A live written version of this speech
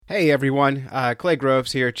Hey everyone, Clay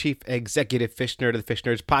Groves here, Chief Executive Fish Nerd of the Fish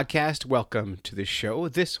Nerds Podcast. Welcome to the show.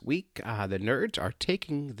 This week, the nerds are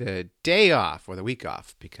taking the day off, or the week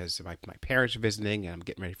off, because my parents are visiting and I'm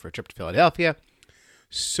getting ready for a trip to Philadelphia.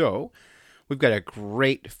 So, we've got a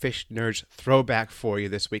great Fish Nerds throwback for you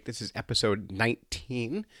this week. This is episode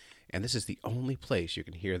 19, and this is the only place you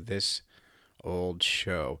can hear this old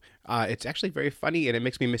show. It's actually very funny, and it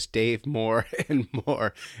makes me miss Dave more and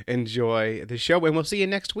more. Enjoy the show, and we'll see you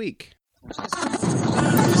next week. 5,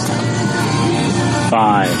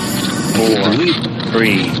 4,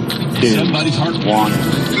 3, 2, 1,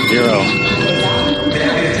 0.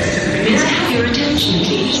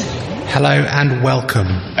 Hello and welcome.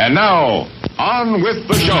 And now, on with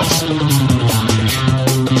the show.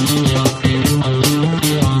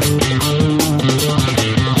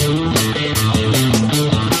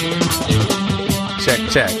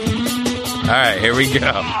 Check. All right, here we go.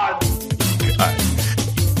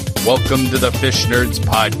 Welcome to the Fish Nerds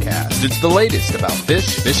Podcast. It's the latest about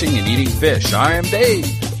fish, fishing, and eating fish. I am Dave.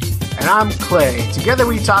 And I'm Clay. Together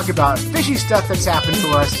we talk about fishy stuff that's happened to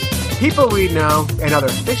us, people we know, and other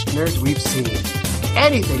fish nerds we've seen.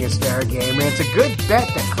 Anything is fair game, and it's a good bet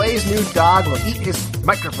that Clay's new dog will eat his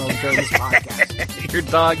microphone during this podcast. Your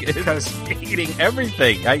dog is eating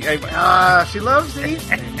everything. She loves to eat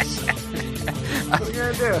things. What are you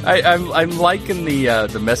gonna do? I'm liking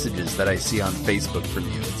the messages that I see on Facebook from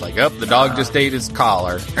you. It's like, the dog just ate his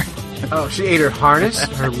collar. She ate her harness,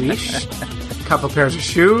 her leash, a couple pairs of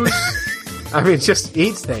shoes. I mean, just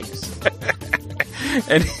eats things.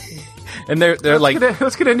 and they're like,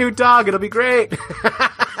 let's get a new dog. It'll be great.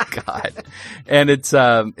 God, and it's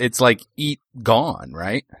like eat gone,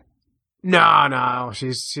 right? No,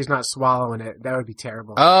 she's not swallowing it. That would be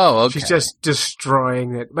terrible. Oh, okay. She's just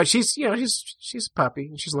destroying it. But she's a puppy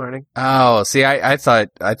and she's learning. Oh, see, I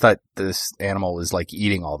thought this animal was like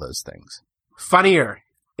eating all those things. Funnier.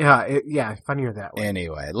 Yeah, funnier that way.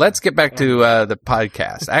 Anyway, let's get back to the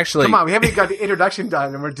podcast. Actually, come on, we haven't got the introduction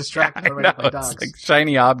done and we're distracted already by dogs. It's like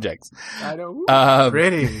shiny objects. I know.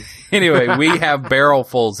 Pretty. Anyway, we have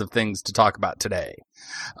barrelfuls of things to talk about today.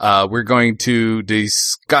 We're going to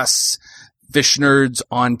discuss Fish Nerds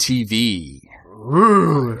on TV.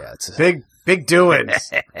 Ooh, yeah, it's big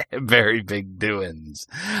doings. Very big doings.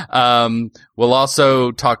 We'll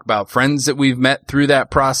also talk about friends that we've met through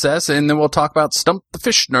that process, and then we'll talk about Stump the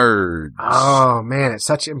Fish Nerds. Oh, man, it's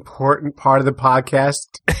such an important part of the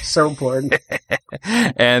podcast. So important.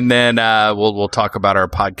 And then we'll talk about our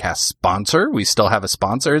podcast sponsor. We still have a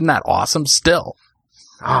sponsor. Isn't that awesome still?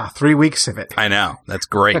 3 weeks of it. I know. That's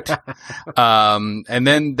great. And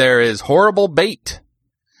then there is Horrible Bait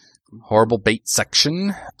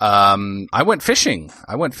section. I went fishing.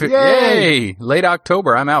 Yay! Late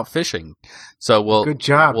October. I'm out fishing. So good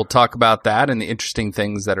job. We'll talk about that and the interesting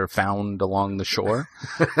things that are found along the shore.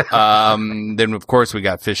 Then of course we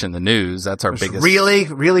got fish in the news. That's our biggest. Really,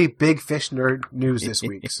 really big fish nerd news this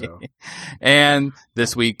week. So, and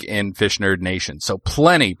this week in Fish Nerd Nation. So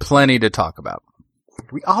plenty to talk about.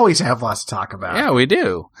 We always have lots to talk about. Yeah, we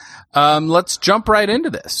do. Let's jump right into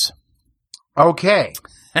this. Okay.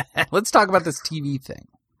 Let's talk about this TV thing.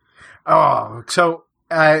 Oh, so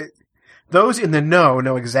those in the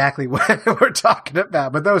know exactly what we're talking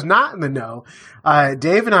about, but those not in the know,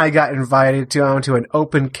 Dave and I got invited onto an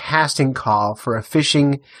open casting call for a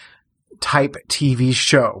fishing type TV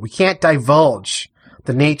show. We can't divulge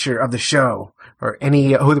the nature of the show or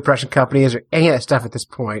who the production company is or any of that stuff at this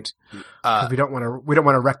point. We don't want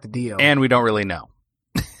to wreck the deal. And we don't really know.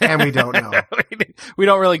 And we don't know. We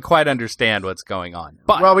don't really quite understand what's going on.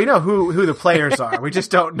 But well, we know who the players are. We just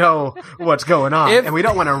don't know what's going on. And we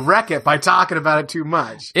don't want to wreck it by talking about it too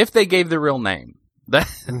much. If they gave the real name.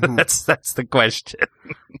 That's the question.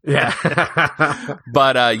 Yeah.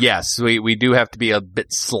 But yes, we do have to be a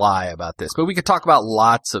bit sly about this. But we could talk about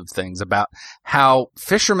lots of things about how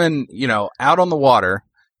fishermen, out on the water,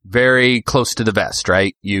 very close to the vest,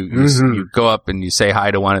 right? You go up and you say hi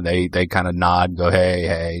to one and they kind of nod, go,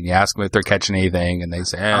 hey, and you ask them if they're catching anything and they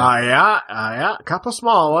say, yeah, a couple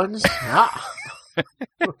small ones. Yeah.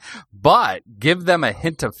 But give them a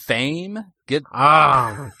hint of fame. Oh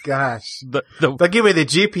my gosh. They'll give me the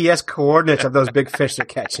GPS coordinates of those big fish they're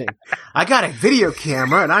catching. I got a video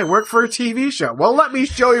camera and I work for a TV show. Well, let me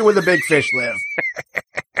show you where the big fish live.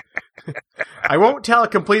 I won't tell a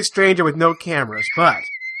complete stranger with no cameras, but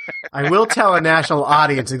I will tell a national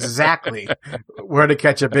audience exactly where to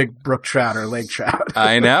catch a big brook trout or lake trout.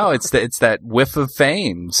 I know. It's that whiff of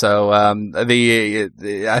fame. So, I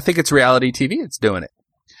think it's reality TV. It's doing it.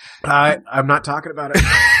 I'm not talking about it.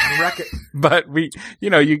 But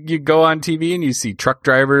you go on TV and you see truck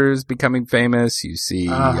drivers becoming famous. You see,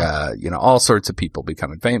 all sorts of people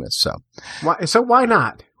becoming famous. So why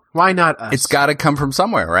not? Why not us? It's got to come from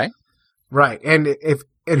somewhere, right? Right. And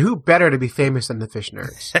who better to be famous than the Fish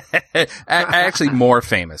Nerds? Actually, more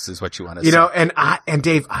famous is what you want to say. And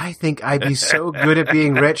Dave, I think I'd be so good at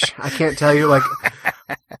being rich. I can't tell you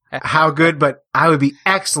how good, but I would be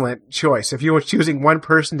excellent choice. If you were choosing one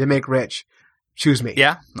person to make rich, choose me.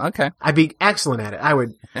 Yeah. Okay. I'd be excellent at it. I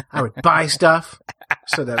would buy stuff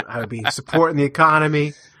so that I would be supporting the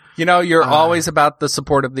economy. You're always about the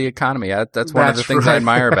support of the economy. That's one of the things I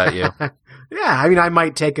admire about you. Yeah. I mean, I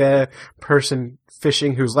might take a person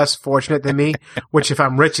fishing who's less fortunate than me, which if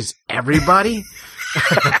I'm rich is everybody.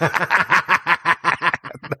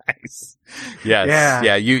 Nice. Yes.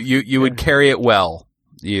 Yeah. You would carry it well.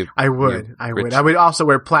 I would. I would also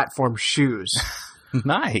wear platform shoes.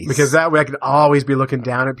 Nice. Because that way I could always be looking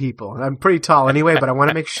down at people. I'm pretty tall anyway, but I want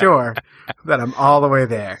to make sure that I'm all the way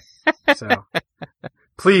there. So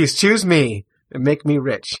please choose me and make me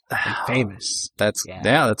rich and famous. That's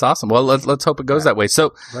awesome. Well, let's hope it goes that way.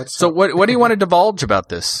 So what do you want to divulge about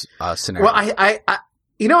this scenario? Well, I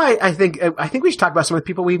think we should talk about some of the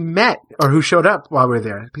people we met or who showed up while we were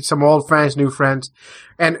there. Some old friends, new friends.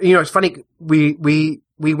 And it's funny, we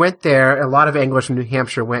went there, a lot of anglers from New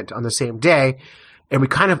Hampshire went on the same day, and we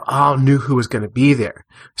kind of all knew who was going to be there.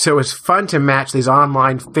 So it was fun to match these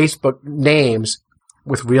online Facebook names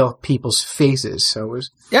with real people's faces. So it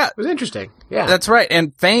was interesting. Yeah. That's right.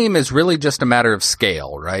 And fame is really just a matter of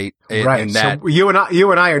scale, right? Right. So you and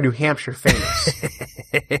I are New Hampshire famous.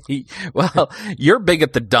 Well, you're big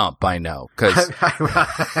at the dump, I know, because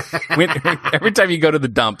every time you go to the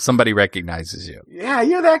dump, somebody recognizes you. Yeah,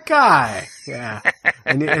 you're that guy. Yeah.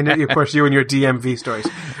 and of course, you and your DMV stories.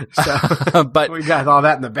 So, but we got all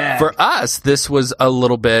that in the bag. For us, this was a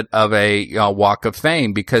little bit of a walk of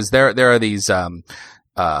fame because there are these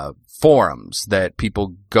forums that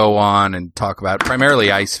people go on and talk about.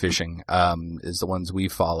 Primarily ice fishing is the ones we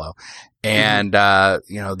follow. And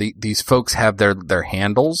these folks have their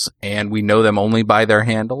handles, and we know them only by their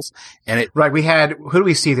handles. And right, we had, who do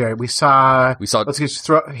we see there? We saw let's just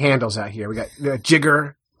throw handles out here. We got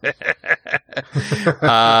Jigger,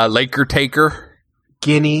 Laker Taker,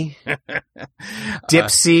 Guinea,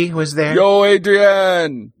 Dipsy was there. Yo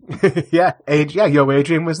Adrian. Yo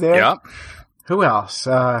Adrian was there. Yep. Who else?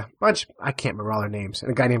 I can't remember all their names.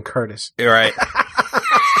 And a guy named Curtis. You're right.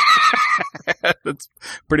 That's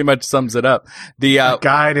pretty much sums it up. A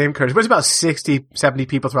guy named Curtis. But it's about 60, 70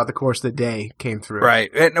 people throughout the course of the day came through. Right.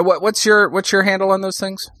 And what's your handle on those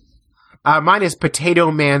things? Mine is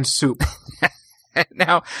Potato Man Soup.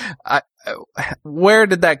 Now, where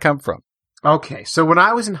did that come from? Okay. So when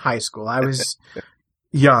I was in high school, I was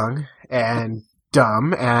young and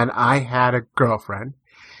dumb, and I had a girlfriend.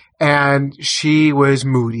 And she was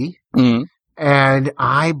moody, and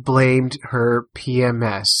I blamed her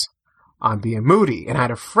PMS on being moody. And I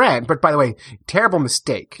had a friend, but by the way, terrible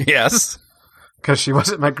mistake. Yes. Because she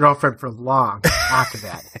wasn't my girlfriend for long after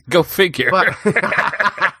that. Go figure. But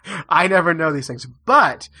I never know these things.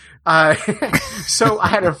 But, so I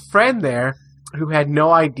had a friend there who had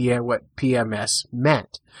no idea what PMS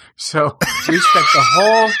meant. So we spent the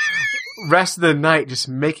whole rest of the night just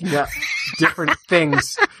making up different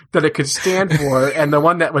things that it could stand for, and the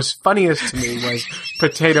one that was funniest to me was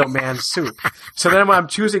Potato Man Soup. So then when I'm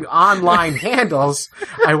choosing online handles,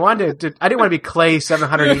 I didn't want to be Clay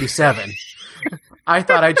 787. I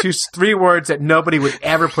thought I'd choose 3 words that nobody would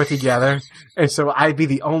ever put together, and so I'd be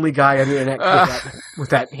the only guy on the internet with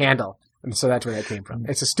that handle. And so that's where that came from.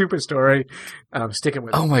 It's a stupid story, and I'm sticking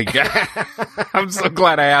with it. Oh my God. I'm so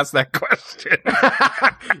glad I asked that question.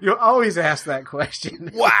 You always ask that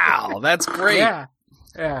question. Wow, that's great.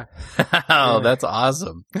 Yeah. Oh, that's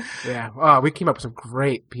awesome. Yeah. Oh, we came up with some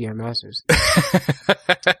great PMSs.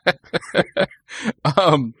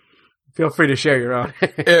 Feel free to share your own.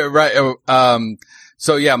 Right.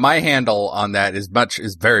 So yeah, my handle on that is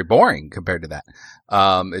very boring compared to that.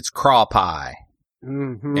 It's Craw Pie.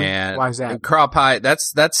 Mm-hmm. And why is that? Craw Pie,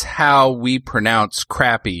 that's how we pronounce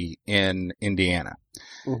crappie in Indiana.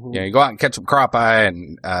 Mm-hmm. You go out and catch some crappie,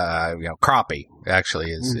 and crappie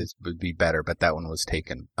actually would be better, but that one was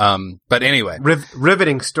taken. But anyway,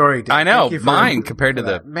 riveting story. Dave. I know mine compared to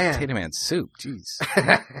the man. Potato Man Soup. Jeez,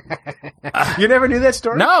 you never knew that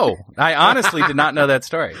story? No, I honestly did not know that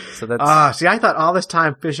story. So that's see, I thought all this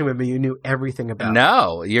time fishing with me, you knew everything about.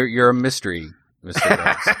 No, you're a mystery, Mr.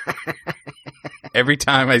 Rose. Every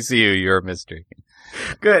time I see you, you're a mystery.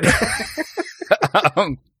 Good.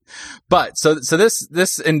 But so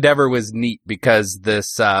this endeavor was neat because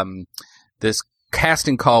this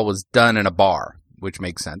casting call was done in a bar, which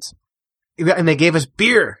makes sense. And they gave us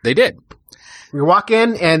beer. They did. You walk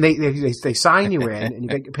in and they sign you in, and you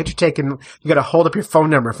get your picture taken. You got to hold up your phone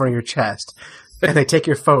number in front of your chest, and they take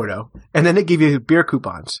your photo, and then they give you beer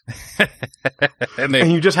coupons.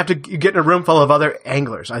 and you just have to get in a room full of other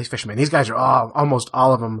anglers, ice fishermen. These guys are almost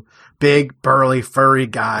all of them big, burly, furry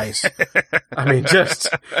guys. I mean, just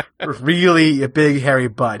really a big, hairy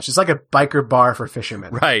bunch. It's like a biker bar for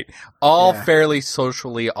fishermen. Right. All fairly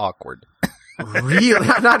socially awkward. Really?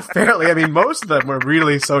 Not fairly. I mean, most of them were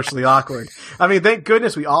really socially awkward. I mean, thank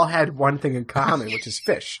goodness we all had one thing in common, which is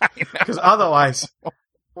fish. Because otherwise,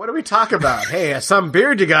 what do we talk about? Hey, some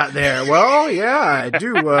beard you got there. Well, yeah, I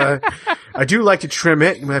do. I do like to trim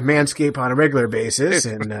it with Manscaped on a regular basis,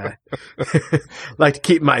 and like to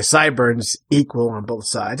keep my sideburns equal on both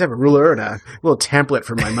sides. I have a ruler and a little template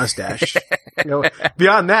for my mustache.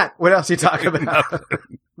 Beyond that, what else do you talk about?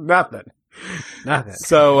 Nothing.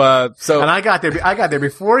 So and I got there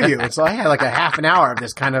before you, and so I had like a half an hour of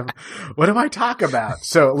this kind of, what do I talk about?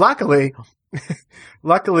 So luckily,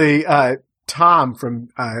 Tom from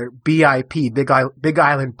BIP, Big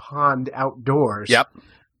Island Pond Outdoors,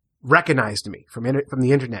 recognized me from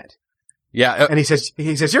the internet. Yeah, and he says,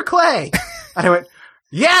 "You're Clay," and I went,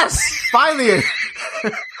 "Yes, finally,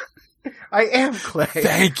 I am Clay."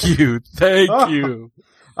 Thank you.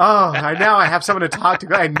 Oh, now I have someone to talk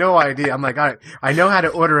to. I had no idea. I'm like, all right, I know how to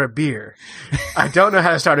order a beer. I don't know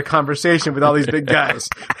how to start a conversation with all these big guys.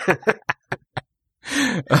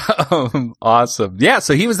 Awesome. Yeah,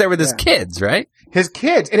 so he was there with his kids, right? His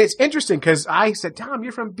kids. And it's interesting because I said, Tom,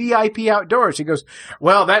 you're from BIP Outdoors. He goes,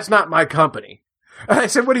 well, that's not my company. And I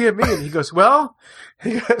said, what do you mean? He goes,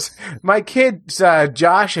 my kids,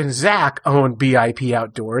 Josh and Zach own BIP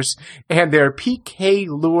Outdoors, and they're PK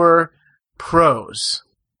Lure pros.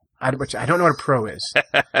 Which I don't know what a pro is.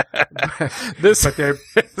 This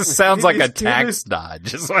sounds like a tax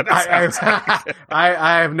dodge. Is what it sounds like.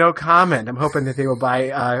 I have no comment. I'm hoping that they will buy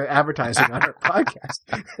advertising on our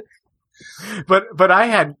podcast. But I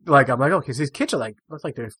had I'm like, okay, so these kids are look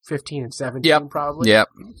like they're 15 and 17 probably. Yep.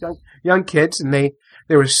 Young kids, and they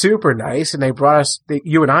were super nice, and they brought us, they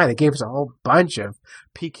gave us a whole bunch of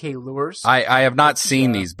PK lures. I have not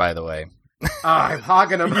seen these, by the way. I'm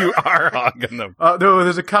hogging them. You are hogging them.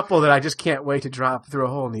 There's a couple that I just can't wait to drop through a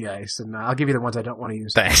hole in the ice, and I'll give you the ones I don't want to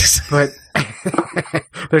use. Thanks. But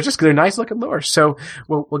they're nice looking lures, so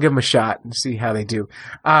we'll give them a shot and see how they do.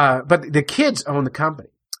 But the kids own the company,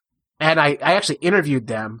 and I actually interviewed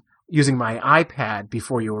them using my iPad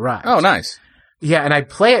before you arrived. Oh, nice. Yeah, and I'd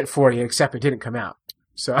play it for you, except it didn't come out,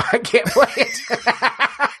 so I can't play it.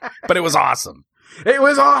 But it was awesome. It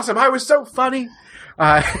was awesome. I was so funny.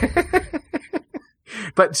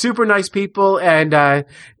 But super nice people, and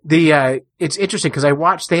it's interesting because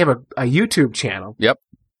they have a YouTube channel. Yep.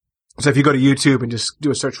 So if you go to YouTube and just do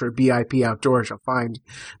a search for BIP Outdoors, you'll find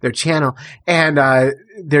their channel. And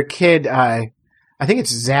their kid, I think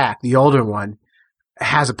it's Zach, the older one,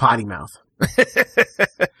 has a potty mouth. He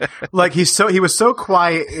was so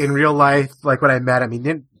quiet in real life. Like when I met him, he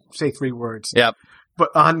didn't say 3 words. Yep. But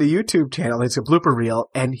on the YouTube channel, it's a blooper reel,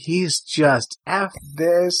 and he's just F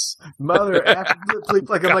this, mother F. I'm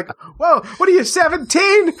like, whoa, what are you,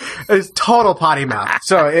 17? It's total potty mouth.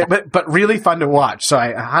 So, but really fun to watch. So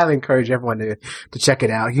I highly encourage everyone to check it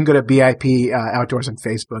out. You can go to BIP Outdoors on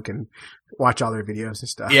Facebook and watch all their videos and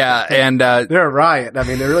stuff. Yeah, and they're a riot. I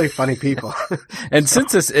mean, they're really funny people. And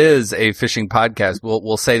since this is a fishing podcast,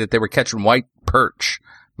 we'll say that they were catching white perch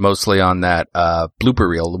mostly on that blooper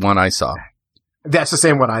reel, the one I saw. That's the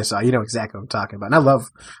same one I saw. You know exactly what I'm talking about. And I love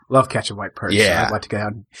catching white perch. Yeah. So I'd like to get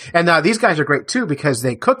out. And these guys are great too because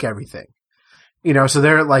they cook everything. So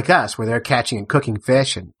they're like us, where they're catching and cooking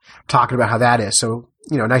fish and talking about how that is. So,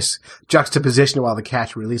 nice juxtaposition to all the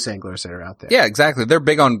catch and release anglers that are out there. Yeah, exactly. They're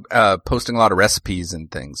big on posting a lot of recipes and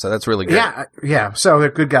things. So that's really good. Yeah. So they're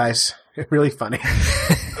good guys. Really funny.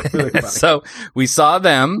 Really funny. So we saw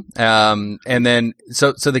them, and then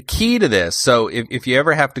so the key to this. So if you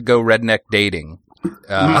ever have to go redneck dating,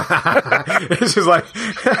 this is like,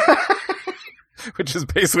 which is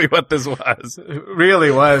basically what this was. It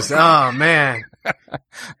really was. Oh man.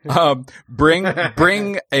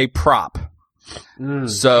 Bring a prop.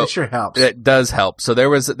 So it sure helps. It does help. So there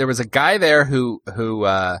was a guy there who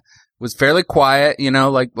was fairly quiet,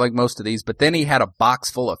 like most of these, but then he had a box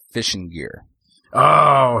full of fishing gear.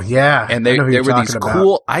 Oh, yeah. And there were these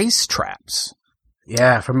cool ice traps.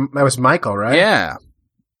 Yeah, that was Michael, right? Yeah.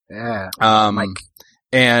 Yeah. Mike.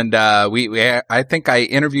 And I think I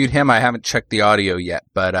interviewed him. I haven't checked the audio yet,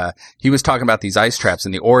 but he was talking about these ice traps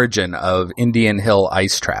and the origin of Indian Hill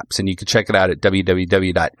ice traps. And you can check it out at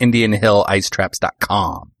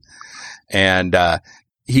www.indianhillicetraps.com. And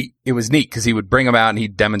it was neat because he would bring them out and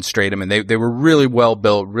he'd demonstrate them, and they were really well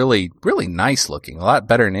built, really, really nice looking. A lot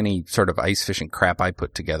better than any sort of ice fishing crap I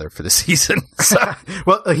put together for the season. So.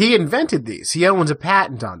 Well, he invented these. He owns a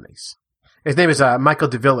patent on these. His name is Michael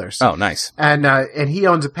DeVillers. Oh, nice. And he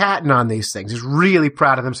owns a patent on these things. He's really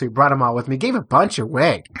proud of them, so he brought them all with me. He gave a bunch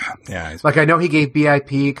away. Yeah. Like, I know he gave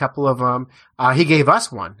BIP a couple of them. He gave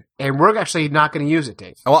us one, and we're actually not going to use it,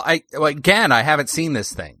 Dave. Well, again, I haven't seen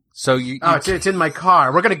this thing. So it's in my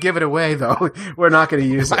car. We're going to give it away, though. We're not going to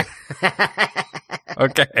use it.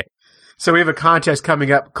 Okay. So we have a contest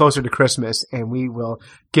coming up closer to Christmas, and we will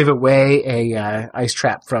give away a ice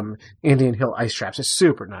trap from Indian Hill Ice Traps. It's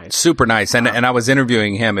super nice. Super nice. And I was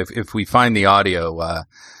interviewing him. If we find the audio,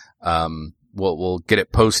 we'll get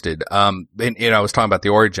it posted. And I was talking about the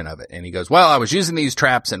origin of it, and he goes, well, I was using these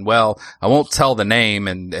traps, and I won't tell the name,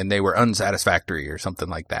 and they were unsatisfactory or something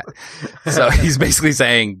like that. So he's basically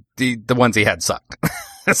saying the ones he had sucked.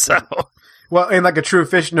 So. Well, and like a true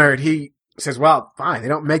fish nerd, he says, well, fine, they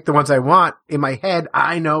don't make the ones I want. In my head,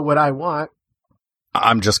 I know what I want.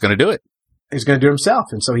 I'm just going to do it. He's going to do it himself.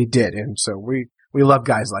 And so he did. And so we love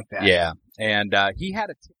guys like that. Yeah. And he had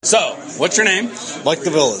a So, what's your name? Mike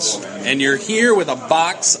DeVillas. And you're here with a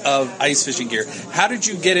box of ice fishing gear. How did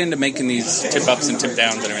you get into making these tip-ups and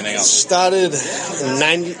tip-downs and everything else? Started in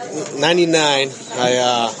 99.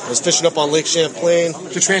 I was fishing up on Lake Champlain.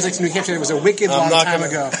 To translate to New Hampshire, it was a wicked long time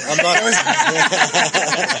ago.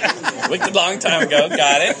 Wicked long time ago.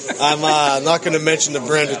 Got it. I'm not going to mention the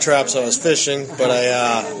brand of traps I was fishing,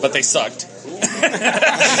 but they sucked.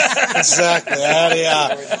 Exactly. I had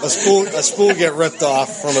a spool get ripped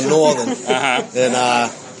off from a Northern, and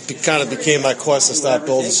it kind of became my quest to start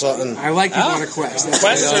building something. I like people on a quest.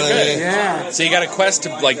 Quests are good. Yeah. So you got a quest to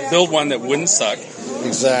build one that wouldn't suck.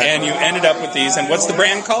 Exactly. And you ended up with these. And what's the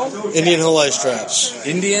brand called? Indian Hill Ice Traps.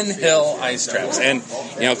 Indian Hill Ice Traps. And,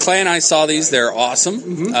 Clay and I saw these. They're awesome.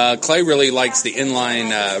 Mm-hmm. Clay really likes the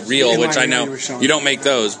inline reel, which I know you don't make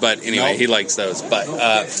those, but anyway, he likes those. But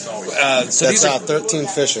so that's these are 13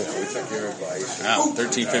 fishing. Wow,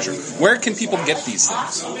 13 fishing. Where can people get these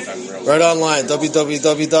things? Right online,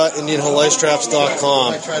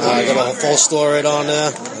 www.indianhillicetraps.com. I got a full store right on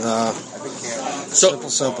there. Simple.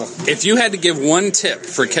 If you had to give one tip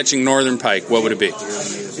for catching northern pike, what would it be?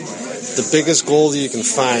 The biggest gold you can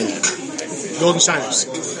find. Golden shiners.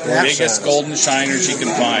 Biggest golden shiners you can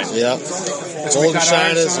find. Yep. Golden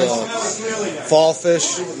shiners, fall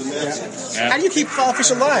fish. Yeah. How do you keep fall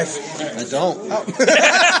fish alive? I don't. Oh.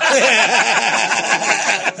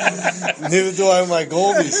 Neither do I with my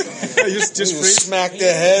goldies. just smack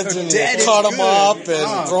their heads and cut them up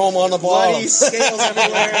and throw them on the bottom. Bloody scales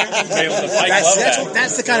everywhere.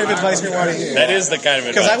 That's the kind of advice we want to hear. That is the kind of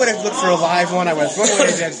advice. Because I would have looked for a live one. I would have thrown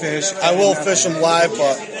away a dead fish. I will fish them live,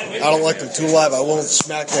 but I don't like them too live. I won't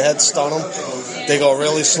smack their head, stun them. They go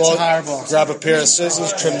really slow. Grab a pair of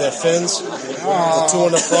scissors, trim their fins. The two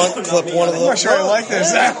in the front, clip one of them. I'm not sure I like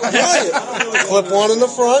this. Clip one in the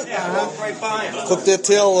front, clip their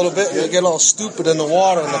tail a little bit, and they get all stupid in the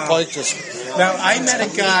water, and the pike just... Now, I met a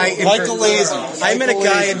guy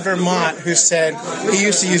in Vermont who said he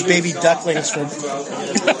used to use baby ducklings for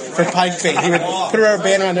pike bait. He would put a rubber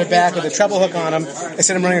band around their back with a treble hook on them and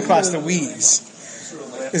send them running across the weeds.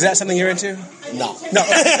 Is that something you're into? No.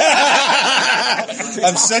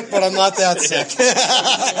 I'm sick, but I'm not that sick.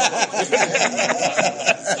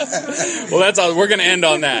 Well, that's all. We're going to end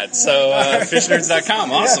on that. So,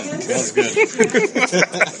 fishnerds.com. Awesome. Yeah. That's good.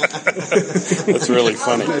 That's really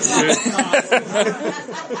funny.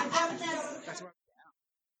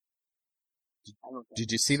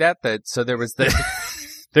 Did you see that? So there was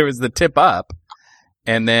the tip up.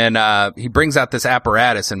 And then he brings out this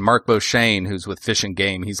apparatus, and Mark Beauchene, who's with Fish and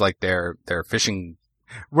Game, he's like their fishing.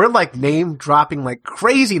 We're like name dropping like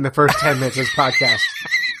crazy in the first 10 minutes of this podcast.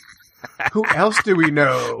 Who else do we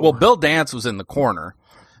know? Well, Bill Dance was in the corner,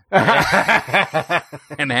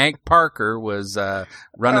 and Hank Parker was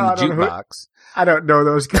running the jukebox. I don't know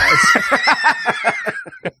those guys.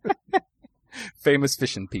 Famous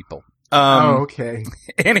fishing people. Okay.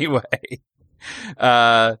 Anyway.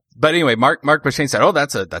 But anyway, Mark Beauchene said, "Oh,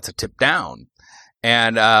 that's a tip down,"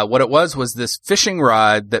 and what it was this fishing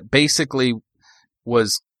rod that basically a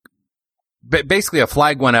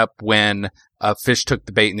flag went up when a fish took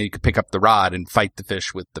the bait, and then you could pick up the rod and fight the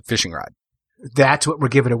fish with the fishing rod. That's what we're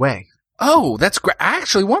giving away. Oh, that's great! I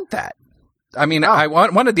actually want that. I mean, I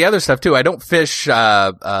wanted the other stuff too. I don't fish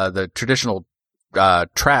the traditional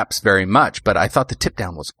traps very much, but I thought the tip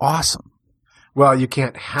down was awesome. Well, you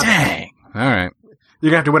can't have Dang. All right. You're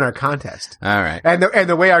going to have to win our contest. All right. And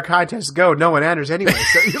the way our contests go, no one enters anyway.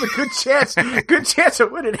 So you have a good chance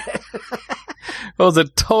of winning it. It was a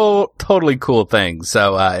totally cool thing.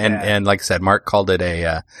 So, and like I said, Mark called it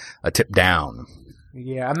a tip down.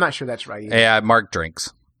 Yeah, I'm not sure that's right either. Yeah, Mark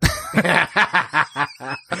drinks.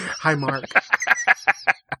 Hi, Mark.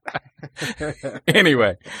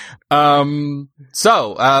 Anyway,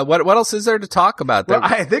 so what else is there to talk about there?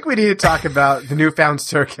 Well, I think we need to talk about the Newfound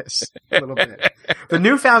Circus a little bit. The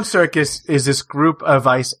Newfound Circus is this group of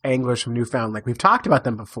ice anglers from Newfoundland. Like, we've talked about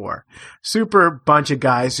them before. Super bunch of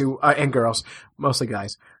guys who and girls, mostly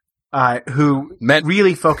guys, who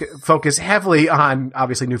really focus heavily on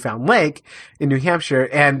obviously Newfound Lake in New Hampshire,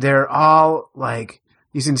 and they're all like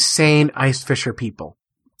these insane ice fisher people.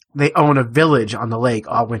 They own a village on the lake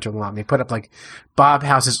all winter long. They put up like bob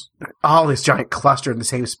houses, all this giant cluster in the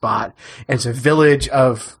same spot. And it's a village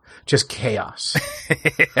of just chaos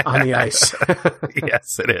on the ice.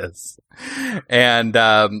 Yes, it is. And,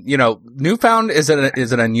 Newfound is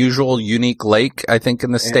an unusual, unique lake, I think,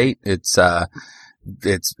 in the state. It's at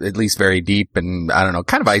least very deep and, I don't know,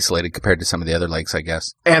 kind of isolated compared to some of the other lakes, I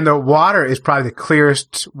guess. And the water is probably the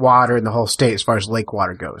clearest water in the whole state as far as lake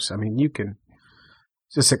water goes. I mean, it's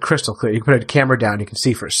just a crystal clear. You can put a camera down, you can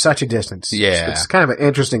see for such a distance. Yeah. It's kind of an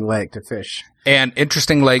interesting lake to fish. And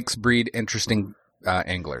interesting lakes breed interesting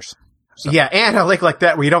anglers. So. Yeah, and a lake like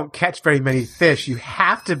that where you don't catch very many fish, you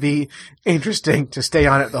have to be interesting to stay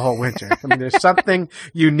on it the whole winter. I mean, there's something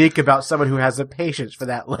unique about someone who has the patience for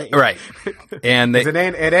that lake. Right. And it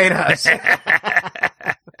ain't us.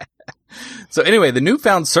 So anyway, the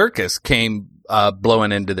Newfound Circus came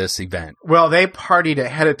blowing into this event. Well, they partied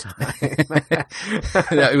ahead of time.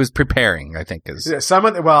 It was preparing, I think. And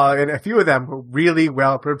a few of them were really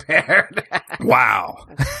well prepared. Wow.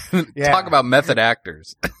 Yeah. Talk about method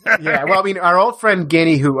actors. Yeah. Well, I mean, our old friend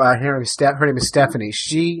Guinea, her name is Stephanie,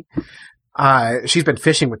 she's been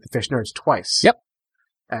fishing with the Fish Nerds twice. Yep.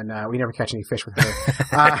 And we never catch any fish with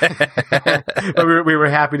her. But we were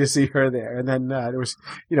happy to see her there. And then there was,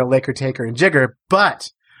 Laker, Taker, and Jigger.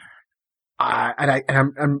 But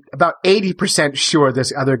I'm about 80% sure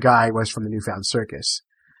this other guy was from the Newfound Circus.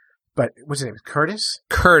 But what's his name? Curtis?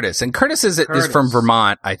 Curtis. And Curtis is from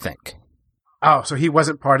Vermont, I think. Oh, so he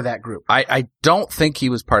wasn't part of that group. I don't think he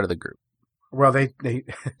was part of the group. Well, he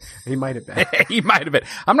might have been. He might have been.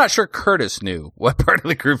 I'm not sure Curtis knew what part of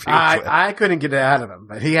the group he was with. I couldn't get it out of him,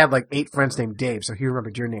 but he had like 8 friends named Dave, so he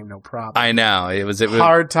remembered your name no problem. I know. It was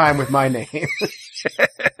hard time with my name.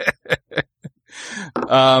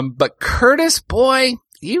 But Curtis, boy,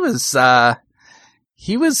 he was the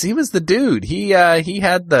dude. He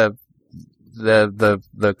had the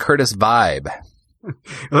Curtis vibe.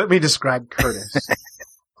 Let me describe Curtis.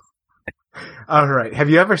 All right. Have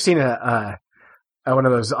you ever seen a one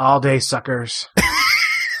of those all-day suckers?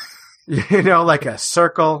 Like a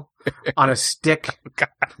circle on a stick.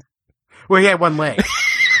 Well, he had one leg.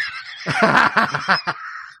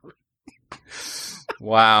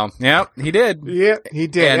 Wow. Yeah, he did. Yeah, he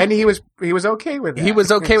did. And he was okay with it. He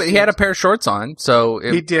was okay with it. He had a pair of shorts on, so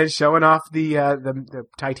he did, showing off the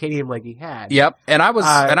titanium leg he had. Yep. And I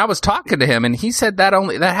was talking to him, and he said that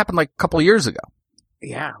happened like a couple of years ago.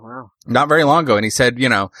 Yeah, wow. Not very long ago. And he said,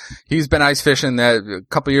 he's been ice fishing a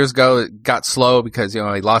couple of years ago. It got slow because, he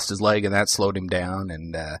lost his leg and that slowed him down.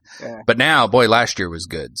 And, but now, boy, last year was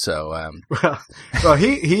good. So, well,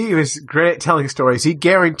 he was great at telling stories. He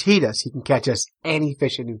guaranteed us he can catch us any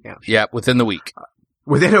fish in New Hampshire. Yeah, within the week.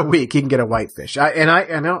 Within a week, he can get a whitefish. I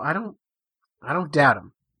don't doubt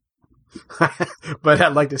him. But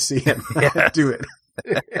I'd like to see him do it.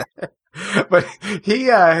 But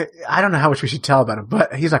he, I don't know how much we should tell about him,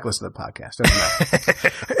 but he's not listening to the podcast.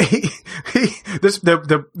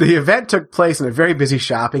 The event took place in a very busy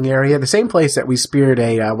shopping area, the same place that we speared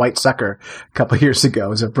a white sucker a couple of years ago.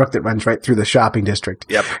 There's a brook that runs right through the shopping district.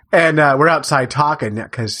 Yep. And, we're outside talking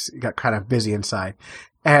because it got kind of busy inside.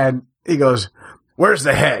 And he goes, "Where's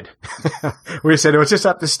the head?" We said, "It was just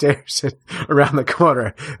up the stairs and around the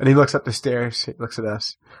corner." And he looks up the stairs, he looks at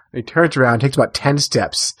us, and he turns around, takes about 10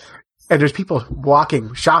 steps, and there's people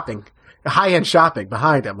shopping, high-end shopping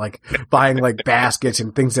behind him, like buying like baskets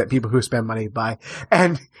and things that people who spend money buy.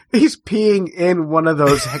 And he's peeing in one of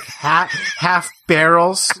those half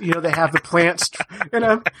barrels, they have the plants,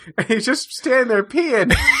 and he's just standing there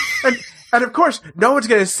peeing. And of course, no one's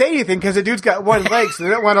going to say anything because the dude's got one leg, so they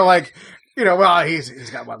don't want to he's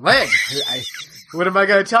got one leg. What am I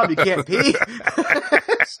going to tell him? You can't pee?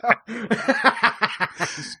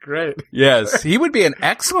 It's great. Yes, he would be an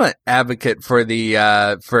excellent advocate for the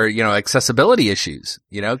accessibility issues.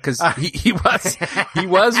 Because he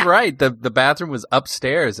was right. The bathroom was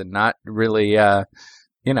upstairs and not really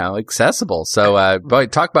accessible. So boy,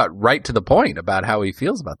 talk about right to the point about how he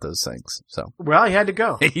feels about those things. So well, he had to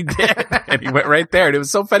go. He did, and he went right there. And it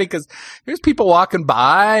was so funny because there's people walking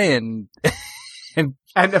by and.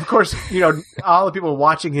 And of course, all the people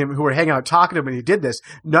watching him who were hanging out talking to him when he did this,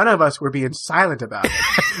 none of us were being silent about it.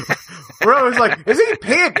 We're always like, is he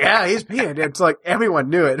peeing? Yeah, he's peeing. It's like everyone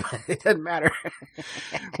knew it. It doesn't matter.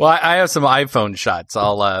 Well, I have some iPhone shots.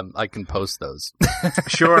 I can post those.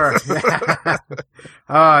 Sure. Oh,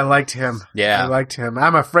 I liked him. Yeah. I liked him.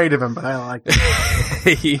 I'm afraid of him, but I liked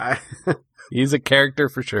him. He's a character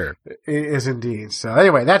for sure. He is indeed. So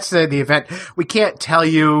anyway, that's the event. We can't tell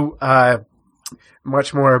you,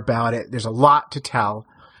 much more about it. There's a lot to tell.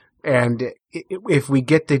 And if we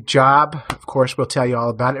get the job, of course, we'll tell you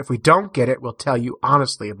all about it. If we don't get it, we'll tell you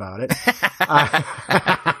honestly about it.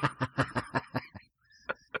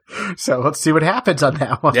 So let's see what happens on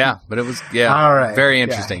that one. Yeah, but it was, all right. Very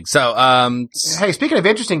interesting. Yeah. So, hey, speaking of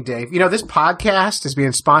interesting, Dave, this podcast is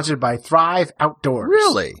being sponsored by Thrive Outdoors.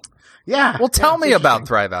 Really? Yeah. Well, tell me about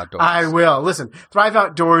Thrive Outdoors. I will. Listen, Thrive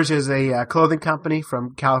Outdoors is a clothing company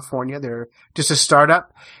from California. They're just a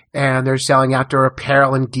startup, and they're selling outdoor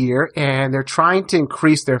apparel and gear, and they're trying to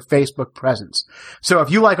increase their Facebook presence. So if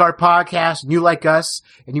you like our podcast and you like us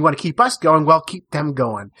and you want to keep us going, well, keep them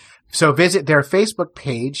going. So visit their Facebook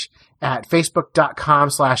page at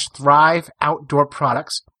facebook.com/Thrive Outdoor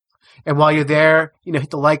Products. And while you're there, hit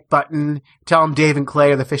the like button, tell them Dave and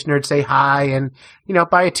Clay or the Fish Nerds say hi, and,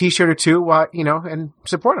 buy a t-shirt or two, and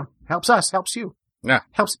support them. Helps us, helps you. Yeah.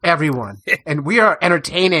 Helps everyone. And we are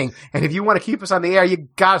entertaining. And if you want to keep us on the air, you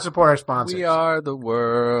gotta support our sponsors. We are the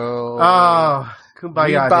world. Oh,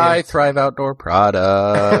 kumbaya. We buy Thrive Outdoor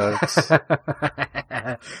products. All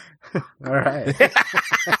right.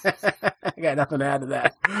 I got nothing to add to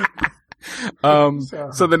that.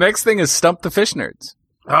 So the next thing is Stump the Fish Nerds.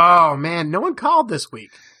 Oh, man, no one called this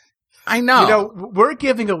week. I know. We're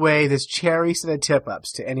giving away this cherry set of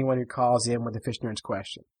tip-ups to anyone who calls in with a Fish Nerds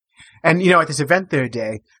question. And, at this event the other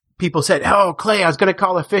day, people said, oh, Clay, I was going to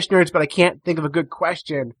call the Fish Nerds, but I can't think of a good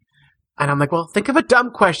question. And I'm like, well, think of a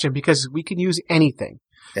dumb question because we can use anything.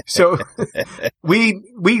 So we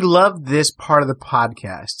love this part of the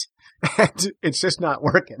podcast, and it's just not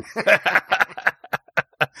working.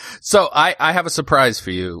 So I have a surprise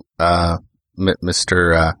for you,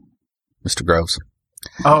 Mr. Groves.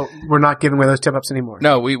 Oh, we're not giving away those tip-ups anymore.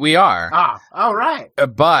 No, we are. Ah, all right.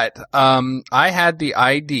 But I had the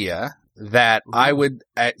idea that I would,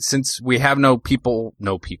 since we have no people.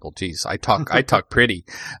 Geez, I talk pretty.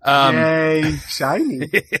 Yay,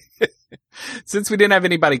 shiny. Since we didn't have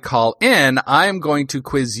anybody call in, I am going to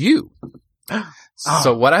quiz you.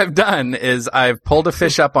 So what I've done is I've pulled a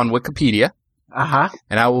fish up on Wikipedia. Uh-huh.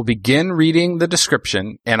 And I will begin reading the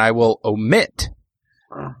description, and I will omit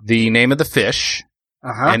the name of the fish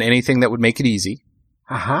and anything that would make it easy.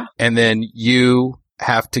 Uh-huh. And then you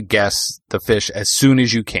have to guess the fish as soon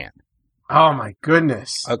as you can. Oh, my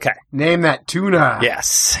goodness. Okay. Name that tuna.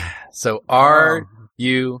 Yes. So are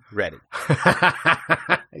you ready?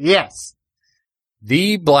 Yes.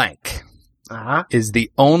 The blank is the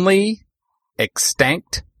only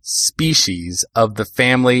extinct species of the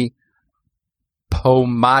family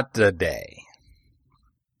Pomatidae.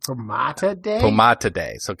 Pomatidae?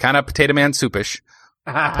 Pomatidae. So kind of Potato Man soupish.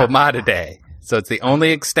 Pomatidae. So it's the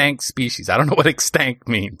only extinct species. I don't know what extinct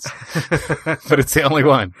means, but it's the only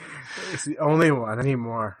one. It's the only one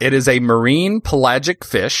anymore. It is a marine pelagic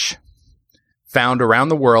fish found around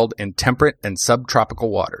the world in temperate and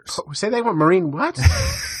subtropical waters. Say they want marine what?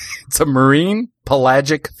 It's a marine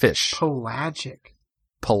pelagic fish. Pelagic.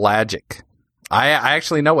 Pelagic. I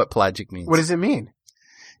actually know what pelagic means. What does it mean?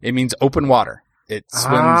 It means open water. It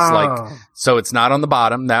swims so it's not on the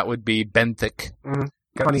bottom. That would be benthic.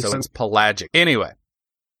 So it's pelagic. Anyway,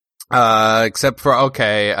 except for,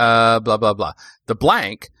 blah, blah, blah. The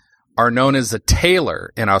blank are known as the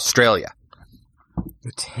tailor in Australia.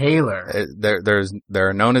 The tailor.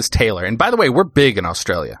 They're known as tailor. And by the way, we're big in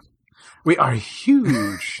Australia. We are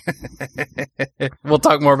huge. We'll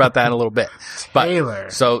talk more about that in a little bit. Taylor.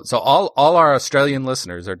 But, so all our Australian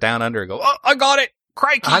listeners are down under and go, oh, I got it.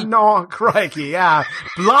 Crikey. I know, crikey, yeah.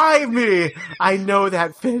 Blimey. I know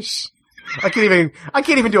that fish. I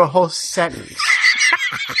can't even do a whole sentence.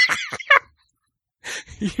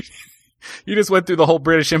 You just went through the whole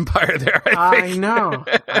British Empire there, I think.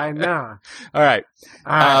 I know. All right.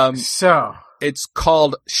 So. It's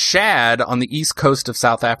called shad on the east coast of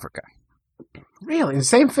South Africa. Really? The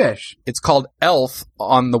same fish? It's called elf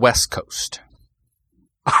on the West Coast.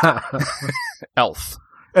 Elf.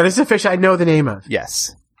 And it's a fish I know the name of.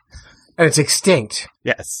 Yes. And it's extinct.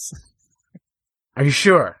 Yes. Are you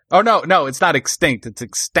sure? Oh, no, it's not extinct. It's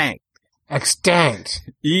extinct. Extinct.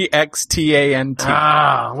 EXTANT.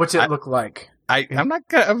 Ah, what's it look like?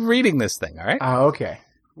 I'm reading this thing, all right? Oh, okay.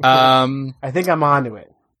 I think I'm onto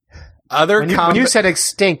it. When you said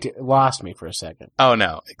extinct, it lost me for a second. Oh,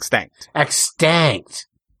 no. Extinct. Extinct.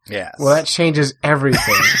 Yes. Well, that changes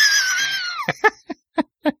everything.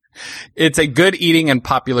 It's a good eating and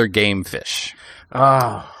popular game fish.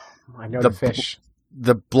 Oh, I know the fish.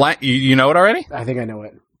 The blank, you know it already? I think I know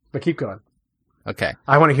it. But keep going. Okay.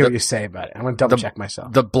 I want to hear what you say about it. I want to double check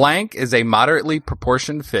myself. The blank is a moderately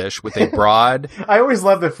proportioned fish with a broad... I always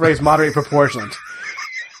love the phrase moderately proportioned.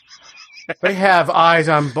 They have eyes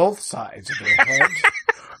on both sides of their head.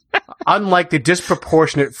 Unlike the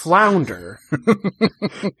disproportionate flounder.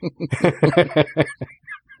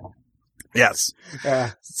 Yes.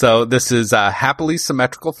 So this is a happily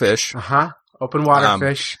symmetrical fish. Uh-huh. Open water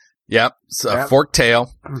fish. Yep. Forked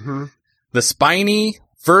tail. Mm-hmm. The spiny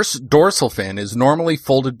first dorsal fin is normally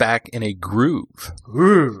folded back in a groove.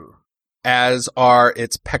 Ooh. As are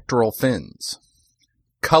its pectoral fins.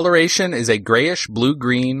 Coloration is a grayish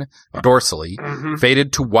blue-green dorsally,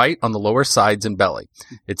 faded to white on the lower sides and belly.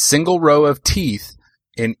 Its single row of teeth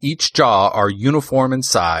in each jaw are uniform in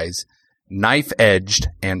size, knife-edged,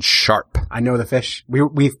 and sharp. I know the fish.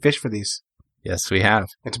 We fish for these. Yes, we have.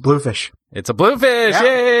 It's bluefish. It's a bluefish! Yep.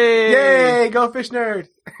 Yay! Yay! Go fish nerd!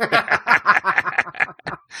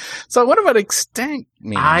 So what about extinct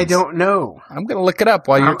means? I don't know. I'm going to look it up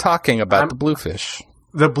while you're talking about the bluefish.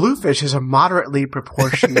 The bluefish is a moderately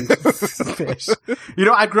proportioned fish. You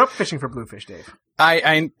know, I grew up fishing for bluefish, Dave.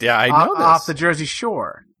 I know this. Off the Jersey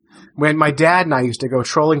Shore. When my dad and I used to go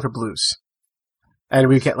trolling for blues. And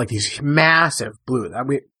we get like these massive blues.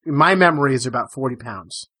 My memory is about 40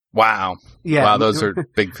 pounds. Wow. Yeah. Wow, those are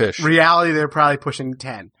big fish. Reality, they're probably pushing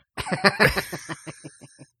 10.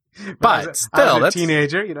 But still, I was that's a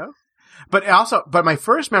teenager, you know. But my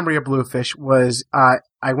first memory of bluefish was I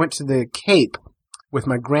went to the Cape with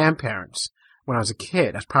my grandparents when I was a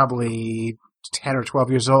kid. I was probably 10 or 12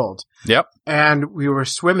 years old. Yep. And we were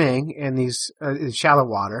swimming in these in shallow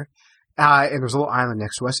water, and there was a little island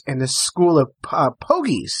next to us, and this school of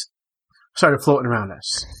pogies started floating around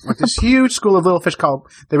us. Like this huge school of little fish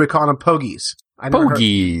they would call them pogies.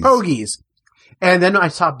 Pogies. And then I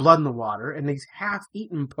saw blood in the water, and these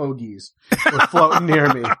half-eaten pogies were floating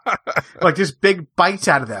near me. Like just big bites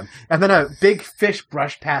out of them. And then a big fish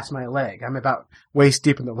brushed past my leg. I'm about waist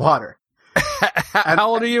deep in the water. How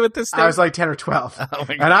old are you at this stage? I was like 10 or 12. Oh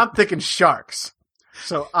my God. And I'm thinking sharks.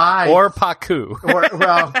 So Or pacu.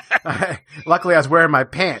 Luckily I was wearing my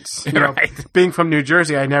pants. You know, right. Being from New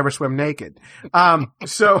Jersey, I never swim naked.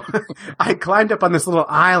 So I climbed up on this little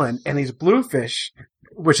island, and these bluefish,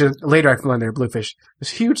 which is later I learned they're bluefish, this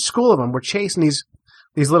huge school of them were chasing these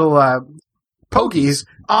little pogies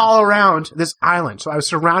all around this island. So I was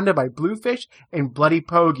surrounded by bluefish and bloody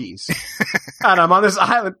pogies. And I'm on this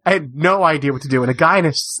island. I had no idea what to do. And a guy in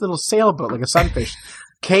a little sailboat, like a sunfish,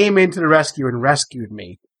 came into the rescue and rescued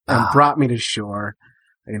me and brought me to shore.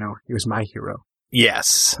 You know, he was my hero.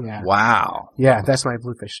 Yes. Yeah. Wow. Yeah, that's my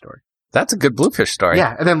bluefish story. That's a good bluefish story.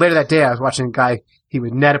 Yeah, and then later that day I was watching a guy, he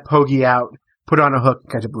would net a pogie out, put it on a hook,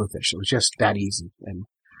 and catch a bluefish. It was just that easy. And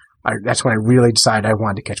that's when I really decided I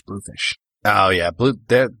wanted to catch bluefish. Oh yeah,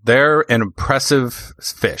 they're an impressive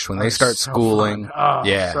fish when they start schooling. Fun. Oh,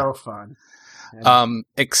 yeah, so fun.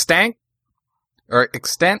 Extant,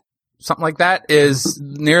 something like that is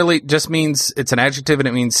nearly just means it's an adjective and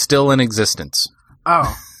it means still in existence.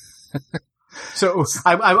 Oh, so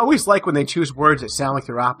I always like when they choose words that sound like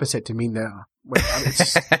they're opposite to mean they're. Well,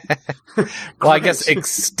 I guess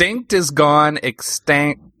extinct is gone.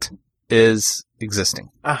 Extinct is existing.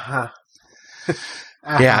 Uh-huh.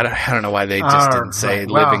 Yeah, I don't know why they just didn't say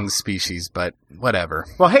living species, but whatever.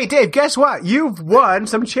 Well, hey, Dave, guess what? You've won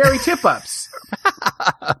some cherry tip-ups.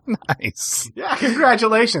 Nice. Yeah,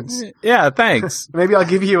 congratulations. Yeah, thanks. Maybe I'll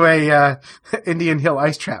give you a Indian Hill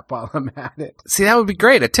ice trap while I'm at it. See, that would be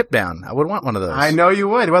great. A tip down. I would want one of those. I know you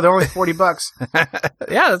would. Well, they're only $40.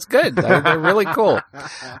 Yeah, that's good. They're really cool.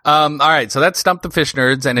 All right, so that's Stump the Fish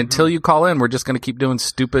Nerds, and until you call in, we're just going to keep doing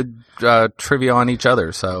stupid trivia on each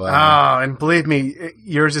other. So, and believe me,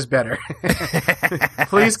 yours is better.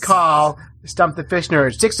 Please call Stump the Fish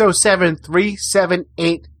Nerds,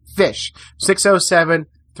 607-378-FISH.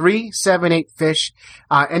 607-378-FISH.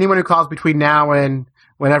 Anyone who calls between now and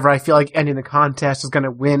whenever I feel like ending the contest is going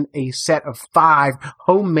to win a set of 5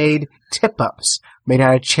 homemade tip-ups made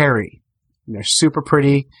out of cherry. And they're super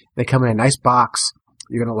pretty. They come in a nice box.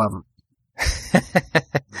 You're going to love them.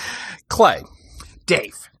 Clay.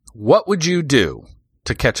 Dave. What would you do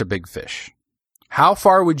to catch a big fish? How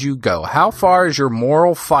far would you go? How far is your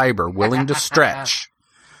moral fiber willing to stretch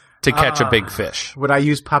to catch a big fish? Would I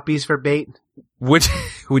use puppies for bait? Would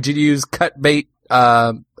you use cut bait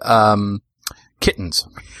kittens?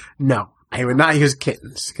 No, I would not use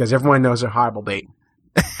kittens because everyone knows they're horrible bait.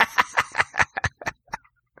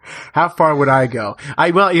 How far would I go?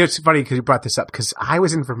 It's funny because you brought this up because I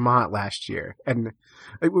was in Vermont last year, and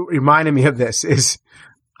it reminded me of this. Is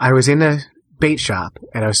I was in a bait shop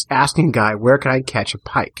and I was asking a guy where can I catch a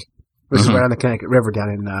pike. This is right on the Connecticut River down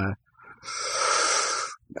in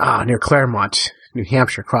near Claremont, New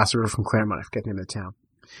Hampshire, across the river from Claremont. I forget the name of the town.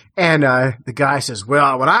 And the guy says,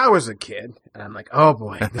 "Well, when I was a kid," and I'm like, "Oh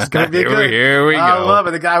boy, this is gonna be good." Here we go. I love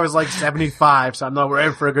it. The guy was like 75, so I know we're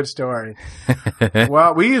in for a good story.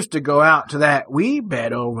 Well, we used to go out to that weed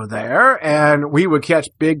bed over there, and we would catch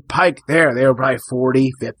big pike there. They were probably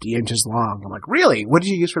 40, 50 inches long. I'm like, "Really? What did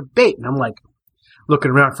you use for bait?" And I'm like,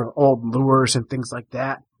 looking around for old lures and things like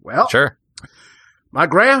that. Well, sure. My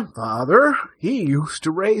grandfather, he used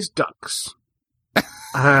to raise ducks. And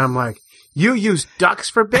I'm like, "You use ducks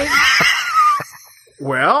for bait?"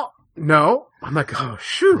 Well, no. I'm like, "Oh,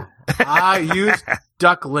 shoot. I use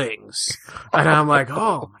ducklings." And I'm like,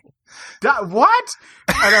 "Oh, my what?"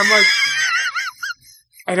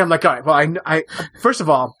 And I'm like, all right, well, I first of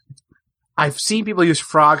all, I've seen people use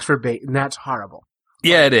frogs for bait, and that's horrible.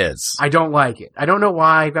 Yeah, it is. I don't like it. I don't know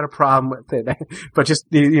why I've got a problem with it, but just,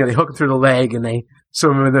 they hook them through the leg and they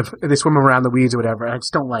swim around the weeds or whatever. I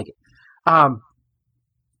just don't like it.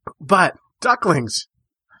 But ducklings.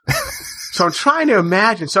 So I'm trying to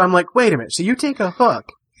imagine. So I'm like, wait a minute. So you take a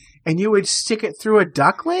hook and you would stick it through a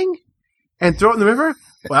duckling and throw it in the river?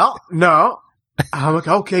 Well, no. I'm like,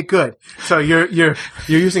 okay, good. So you're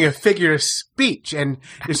using a figure of speech, and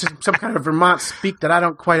it's some kind of Vermont speak that I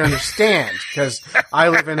don't quite understand because I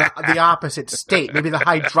live in the opposite state. Maybe the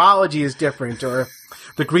hydrology is different, or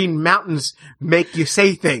the Green Mountains make you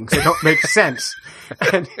say things that don't make sense.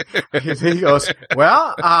 And he goes,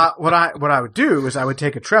 well, what I would do is I would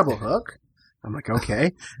take a treble hook. I'm like,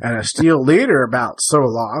 okay, and a steel leader about so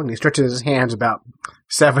long. He stretches his hands about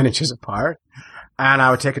 7 inches apart. And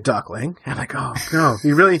I would take a duckling. And I'm like, oh, no,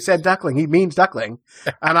 he really said duckling. He means duckling.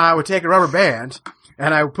 And I would take a rubber band,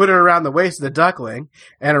 and I would put it around the waist of the duckling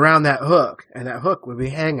and around that hook. And that hook would be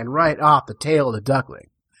hanging right off the tail of the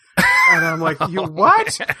duckling. And I'm like, you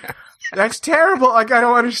what? That's terrible. Like, I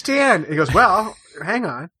don't understand. He goes, well, hang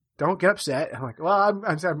on. Don't get upset. I'm like, well,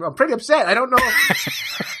 I'm pretty upset. I don't know.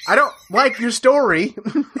 I don't like your story.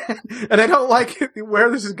 And I don't like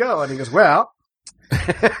where this is going. He goes, well.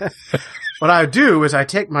 What I do is I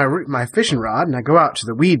take my fishing rod and I go out to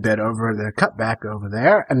the weed bed over the cutback over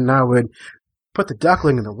there, and I would put the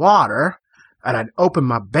duckling in the water, and I'd open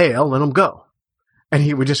my bail, let him go. And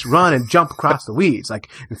he would just run and jump across the weeds, and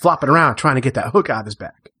flopping around trying to get that hook out of his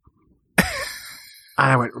back. And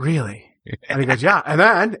I went, really? And he goes, yeah. And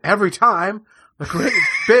then every time a great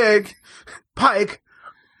big pike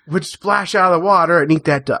would splash out of the water and eat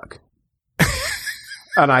that duck.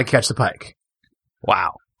 And I'd catch the pike.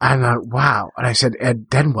 Wow. And wow. And I said, and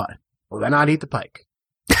then what? Well, then I'd eat the pike.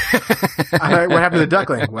 What happened to the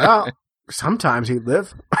duckling? Well, sometimes he'd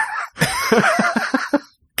live.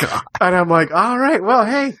 And I'm like, all right, well,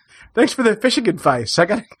 hey, thanks for the fishing advice. I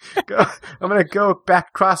gotta go. I'm gonna go back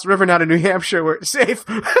across the river now to New Hampshire where it's safe.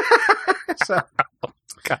 So,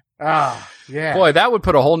 yeah. Boy, that would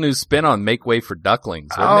put a whole new spin on Make Way for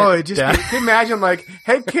Ducklings. Can you imagine, like,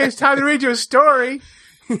 hey kids, time to read you a story.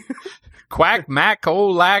 Quack, Mac,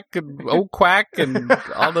 Lack, and Quack, and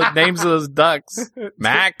all the names of those ducks.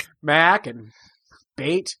 Mac, and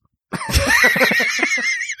Bait.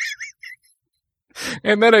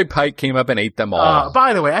 And then a pike came up and ate them all.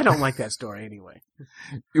 By the way, I don't like that story anyway.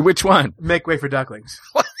 Which one? Make Way for Ducklings.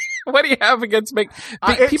 What do you have against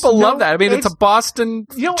people love that. I mean, it's a Boston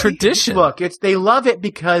tradition. Look, they love it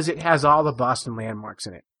because it has all the Boston landmarks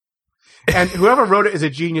in it. And whoever wrote it is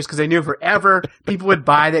a genius because they knew forever people would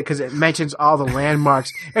buy that because it mentions all the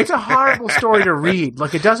landmarks. It's a horrible story to read.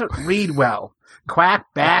 Like, it doesn't read well.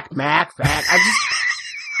 Quack, back, Mac, back.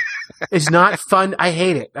 It's not fun. I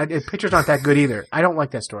hate it. The picture's not that good either. I don't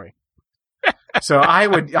like that story. So I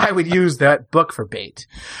would use that book for bait.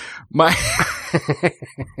 I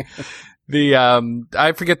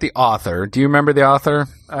forget the author. Do you remember the author?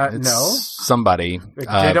 No. Somebody.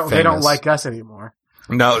 They don't like us anymore.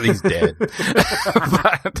 No, he's dead.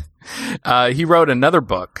 But he wrote another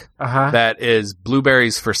book that is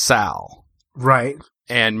Blueberries for Sal. Right.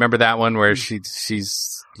 And remember that one where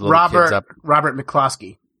she's little kids up. Robert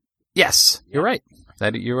McCloskey. Yes, you're right.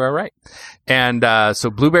 You are right. And so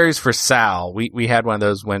blueberries for Sal. We had one of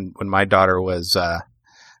those when my daughter was a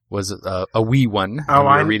wee one. Oh, we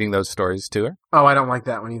were reading those stories to her. Oh, I don't like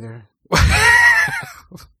that one either.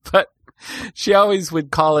 But she always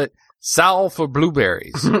would call it Sal for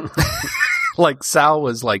blueberries. Like Sal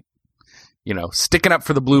was like, sticking up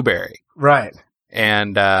for the blueberry. Right.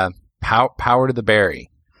 And power to the berry.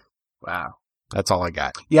 Wow. That's all I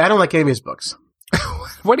got. Yeah, I don't like any of his books.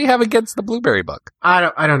 What do you have against the blueberry book? I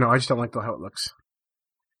don't know. I just don't like how it looks.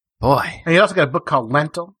 Boy. And he also got a book called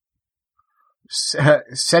Lentil,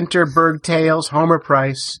 Centerburg Tales, Homer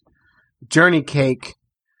Price, Journey Cake,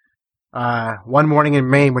 One Morning in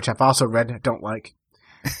Maine, which I've also read. I don't like.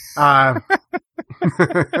 Oh,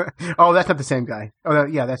 that's not the same guy. Oh,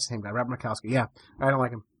 yeah, that's the same guy. Robert McCloskey. Yeah, I don't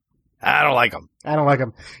like him. I don't like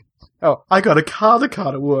him. Oh, I got a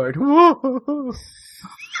Caldecott Award. Woo!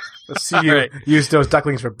 Let's see you use those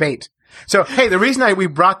ducklings for bait. So, hey, the reason we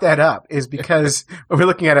brought that up is because we're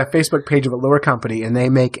looking at a Facebook page of a lure company, and they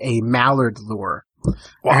make a mallard lure.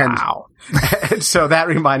 Wow. And so that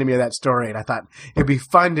reminded me of that story, and I thought it'd be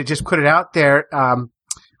fun to just put it out there on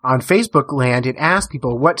Facebook land and ask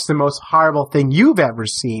people, what's the most horrible thing you've ever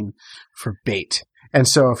seen for bait? And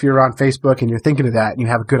so if you're on Facebook and you're thinking of that and you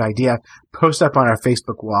have a good idea, post up on our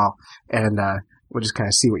Facebook wall, and we'll just kind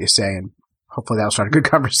of see what you say, and hopefully that'll start a good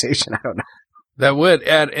conversation. I don't know. That would,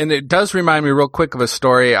 and it does remind me real quick of a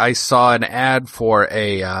story. I saw an ad for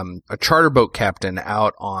a charter boat captain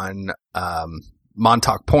out on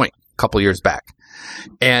Montauk Point a couple years back,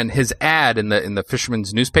 and his ad in the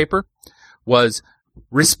fisherman's newspaper was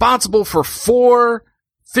responsible for 4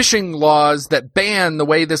 fishing laws that ban the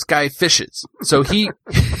way this guy fishes. So he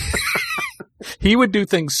would do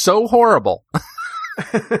things so horrible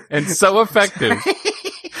and so effective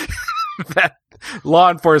that law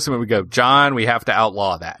enforcement would go, John, we have to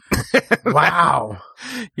outlaw that. Wow.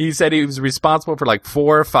 He said he was responsible for like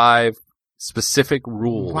 4 or 5 specific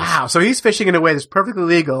rules. Wow. So he's fishing in a way that's perfectly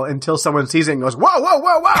legal until someone sees it and goes, whoa, whoa,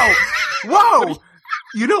 whoa, whoa, whoa.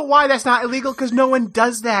 You know why that's not illegal? Because no one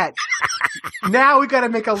does that. Now we got to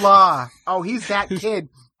make a law. Oh, he's that kid.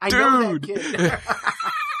 I know that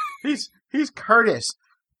kid. He's Curtis.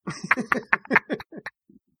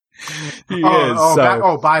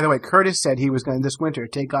 By the way, Curtis said he was going to this winter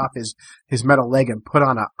take off his metal leg and put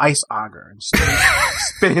on an ice auger and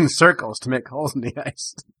spin in circles to make holes in the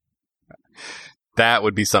ice. That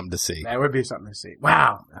would be something to see. That would be something to see.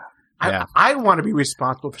 Wow. Yeah. I want to be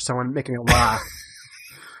responsible for someone making a law.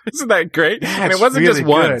 Isn't that great? That's and it wasn't really just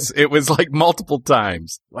once. good. It was like multiple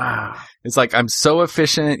times. Wow. It's like, I'm so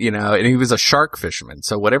efficient, and he was a shark fisherman.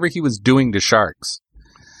 So whatever he was doing to sharks,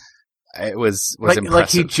 it was impressive. Like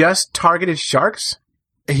he just targeted sharks?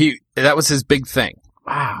 That was his big thing.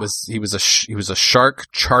 Wow. He was a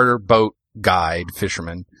shark charter boat guide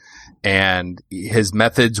fisherman, and his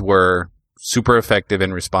methods were super effective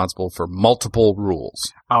and responsible for multiple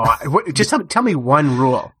rules. Oh, just tell me one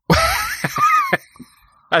rule.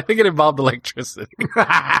 I think it involved electricity.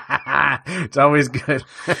 It's always good.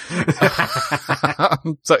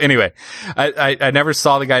 So anyway, I never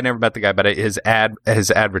saw the guy, never met the guy, but his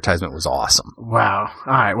advertisement was awesome. Wow.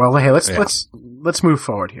 All right. Well, hey, let's move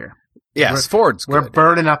forward here. Yes, forward's good. We're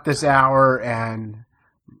burning up this hour, and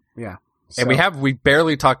yeah. So. And we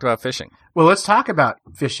barely talked about fishing. Well, let's talk about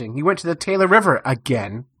fishing. You went to the Taylor River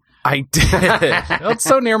again. I did. Well, it's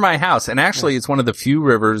so near my house. And actually, it's one of the few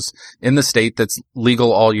rivers in the state that's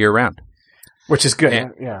legal all year round. Which is good.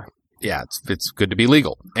 And, yeah. Yeah, it's good to be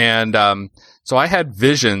legal. And so I had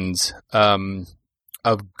visions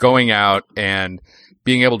of going out and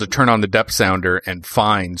being able to turn on the depth sounder and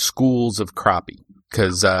find schools of crappie.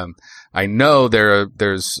 Because I know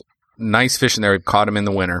there's nice fish in there. I've caught them in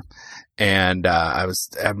the winter. And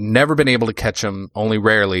I've never been able to catch them, only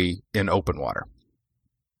rarely in open water.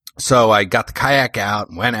 So I got the kayak out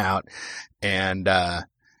and went out and,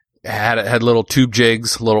 had little tube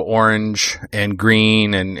jigs, little orange and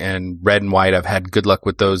green and red and white. I've had good luck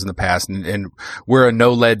with those in the past, and we're a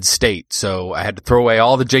no lead state. So I had to throw away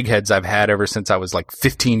all the jig heads I've had ever since I was like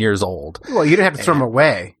 15 years old. Well, you didn't have to throw them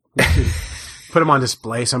away. Put them on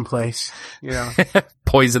display someplace,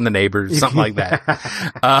 Poison the neighbors, something like that.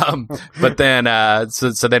 But then,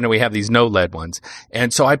 so then we have these no lead ones.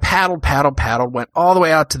 And so I paddled, went all the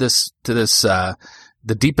way out to this,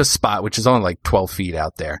 the deepest spot, which is only like 12 feet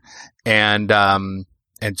out there. And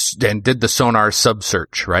did the sonar sub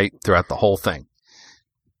search, right? Throughout the whole thing.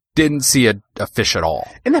 Didn't see a fish at all.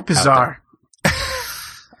 Isn't that bizarre?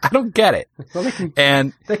 I don't get it. Well, they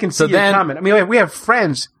can see you coming. I mean, we have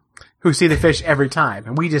friends who see the fish every time,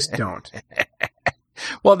 and we just don't.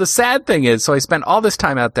 Well, the sad thing is, so I spent all this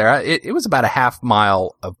time out there. It was about a half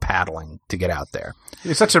mile of paddling to get out there.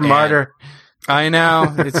 You're such a martyr. I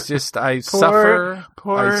know. It's just, I suffer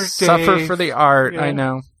for the art. Yeah. I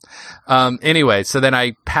know. Anyway, so then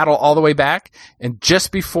I paddle all the way back, and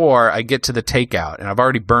just before I get to the takeout, and I've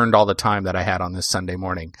already burned all the time that I had on this Sunday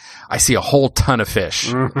morning, I see a whole ton of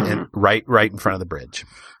fish right in front of the bridge.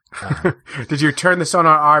 Did you turn the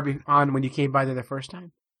sonar on when you came by there the first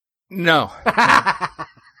time? No.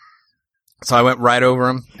 So I went right over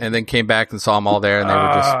them and then came back and saw them all there, and they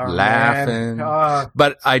were just laughing.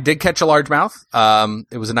 But I did catch a largemouth.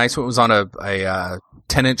 It was a nice one. It was on a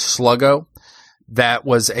 10-inch sluggo that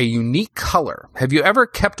was a unique color. Have you ever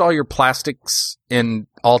kept all your plastics in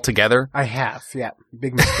all together? I have. Yeah.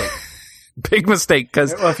 Big mistake. Big mistake.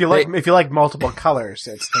 Because if you like multiple colors,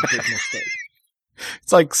 it's a big mistake.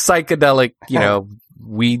 It's like psychedelic,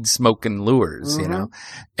 weed smoking lures,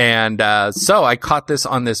 And so I caught this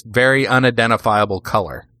on this very unidentifiable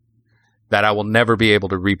color that I will never be able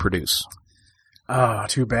to reproduce. Oh,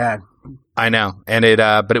 too bad. I know. And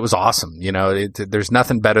but it was awesome. There's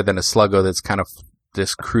nothing better than a sluggo that's kind of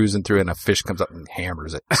just cruising through and a fish comes up and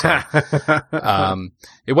hammers it. So,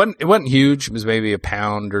 it wasn't huge. It was maybe a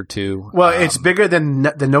pound or two. Well, it's bigger than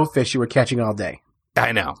the no fish you were catching all day.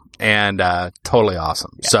 I know. And totally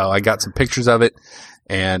awesome. Yeah. So I got some pictures of it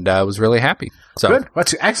and was really happy. So good.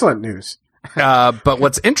 That's excellent news. But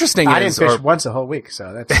what's interesting I didn't fish once a whole week,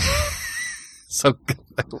 so that's so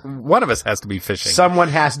one of us has to be fishing. Someone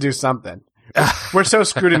has to do something. We're so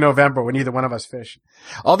screwed in November when neither one of us fish.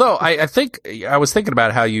 Although I think I was thinking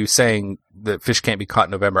about how you saying that fish can't be caught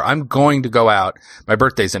in November. I'm going to go out. My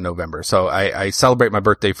birthday's in November, so I celebrate my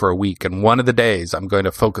birthday for a week. And one of the days I'm going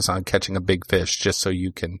to focus on catching a big fish just so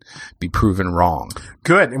you can be proven wrong.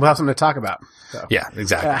 Good. And we'll have something to talk about. So. Yeah,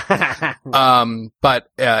 exactly. But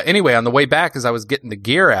anyway, on the way back, as I was getting the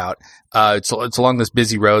gear out, it's along this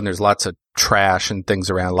busy road and there's lots of trash and things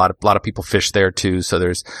around. A lot of people fish there too. So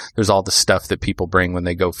there's all the stuff that people bring when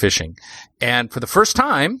they go fishing. And for the first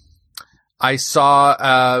time, I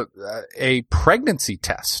saw a pregnancy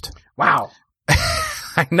test. Wow.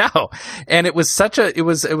 I know. And it was it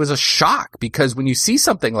was a shock because when you see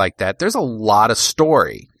something like that, there's a lot of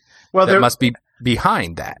story that must be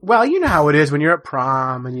behind that. Well, you know how it is when you're at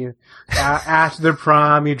prom and you, after the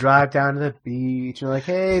prom, you drive down to the beach. You're like,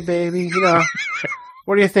 hey, baby,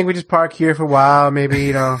 what do you think? We just park here for a while,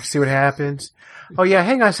 maybe, see what happens. Oh, yeah,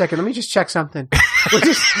 hang on a second. Let me just check something.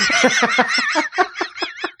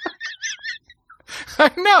 I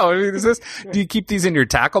know. Do you keep these in your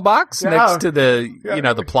tackle box next to the,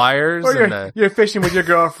 the pliers? Or you're fishing with your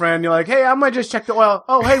girlfriend. You're like, hey, I'm going to just check the oil.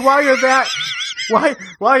 Oh, hey, while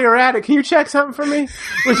you're at it, can you check something for me?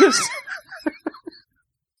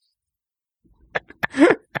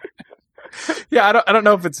 Yeah, I don't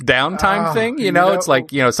know if it's downtime thing. It's like,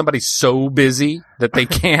 somebody's so busy that they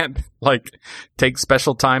can't take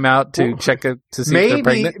special time out to check to see if they're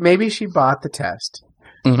pregnant. Maybe she bought the test.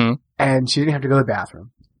 Mm-hmm. And she didn't have to go to the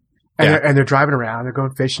bathroom. And they're driving around, they're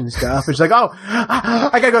going fishing and stuff. And she's like, oh, I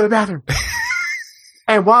gotta go to the bathroom.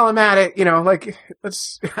 And while I'm at it,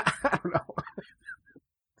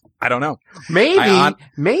 I don't know.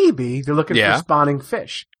 Maybe they're looking for spawning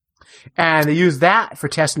fish. And they use that for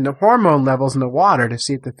testing the hormone levels in the water to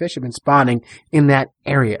see if the fish have been spawning in that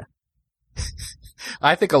area.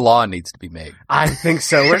 I think a law needs to be made. I think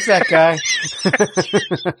so. Where's that guy?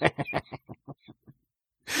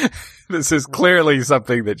 This is clearly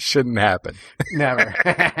something that shouldn't happen. Never.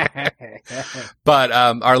 But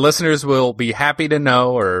our listeners will be happy to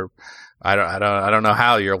know, or I don't know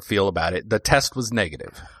how you'll feel about it. The test was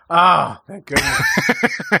negative. Oh, thank goodness.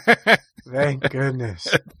 Thank goodness.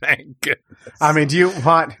 Thank goodness. I mean, do you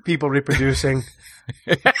want people reproducing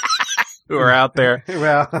who are out there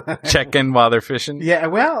checking while they're fishing? Yeah,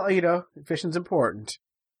 well, fishing's important.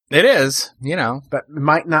 It is, but it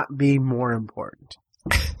might not be more important.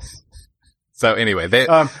 So anyway,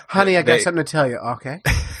 honey, I got something to tell you. Okay,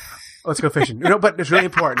 let's go fishing. But it's really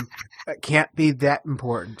important. It can't be that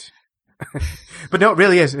important. But no, it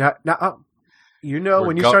really is.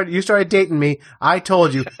 When you started dating me, I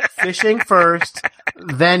told you fishing first,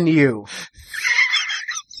 then you.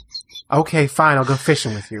 Okay, fine, I'll go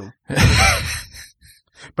fishing with you.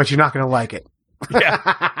 But you're not going to like it. Yeah.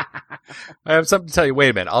 I have something to tell you. Wait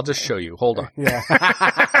a minute. I'll just show you. Hold on. Yeah.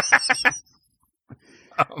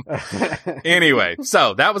 Anyway,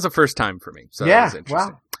 so that was the first time for me. So that was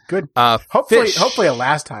interesting. Wow. Good. Hopefully a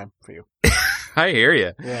last time for you. I hear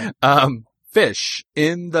you. Yeah. Fish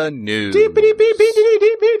in the news. Good.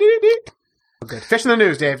 Fish in the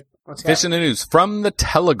news, Dave. Fish in the News from the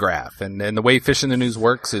Telegraph. And the way Fish in the News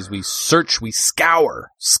works is we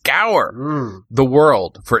scour the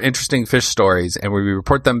world for interesting fish stories, and we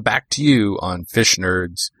report them back to you on Fish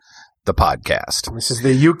Nerds, the podcast. This is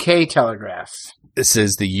the UK Telegraph. This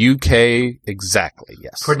is the UK, exactly,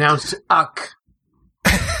 yes. Pronounced uck.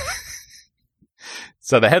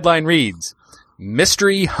 So the headline reads,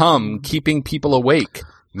 Mystery hum keeping people awake.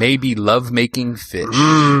 Maybe love-making fish.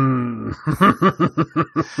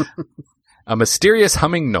 A mysterious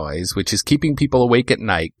humming noise, which is keeping people awake at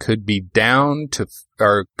night, could be down to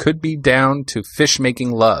fish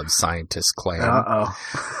making love, scientists claim.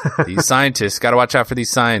 These scientists, gotta watch out for these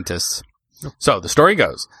scientists. So the story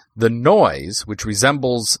goes, the noise, which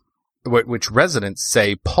residents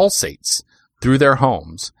say pulsates through their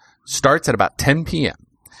homes, starts at about 10 p.m.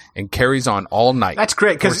 and carries on all night. That's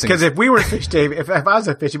great, because if we were fish, Dave, if I was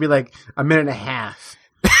a fish, it'd be like a minute and a half.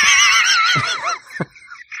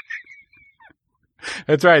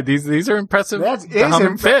 That's right. These are impressive. Fish.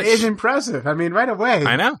 Is impressive. I mean, right away.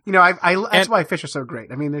 I know. You know, that's why fish are so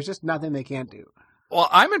great. I mean, there's just nothing they can't do. Well,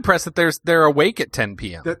 I'm impressed that they're awake at 10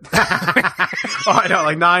 p.m. Oh, I know,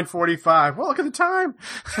 like 9:45. Well, look at the time.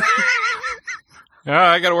 Oh,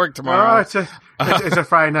 I got to work tomorrow. Oh, it's a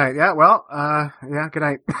Friday night. Yeah. Well, yeah. Good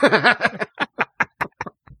night.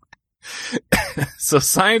 So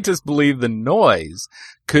scientists believe the noise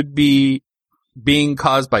could be being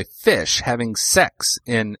caused by fish having sex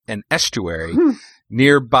in an estuary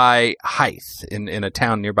nearby Hythe, in a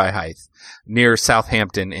town nearby Hythe, near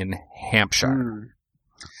Southampton in Hampshire.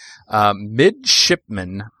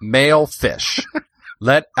 Midshipman male fish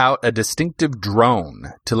let out a distinctive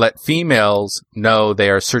drone to let females know they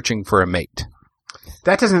are searching for a mate.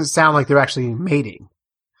 That doesn't sound like they're actually mating.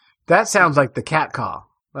 That sounds like the cat call.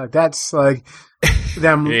 Like that's like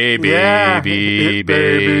them. Baby,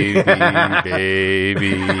 baby.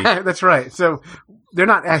 That's right. So they're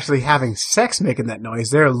not actually having sex making that noise.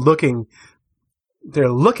 They're looking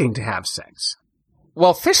to have sex.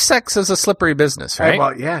 Well, fish sex is a slippery business, right?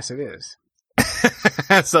 Well, yes, it is.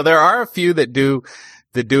 So there are a few that do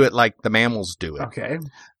it like the mammals do it. Okay.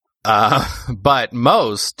 But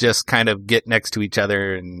most just kind of get next to each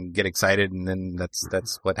other and get excited, and then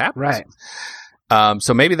that's what happens. Right.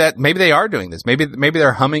 So maybe they are doing this. Maybe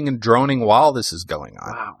they're humming and droning while this is going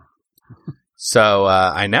on. Wow. So,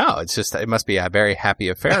 I know it must be a very happy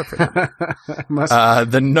affair for them.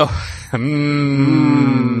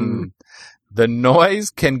 The noise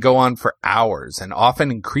can go on for hours and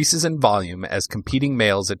often increases in volume as competing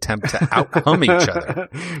males attempt to out-hum each other.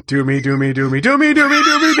 Do me, do me, do me, do me, do me,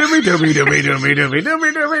 do me, do me, do me, do me, do me, do me, do me,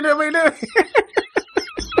 do me, do me, do me.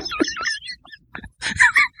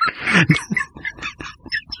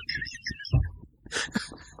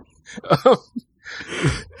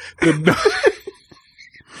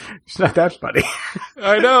 It's not that funny.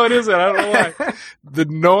 I know it isn't. I don't know why. The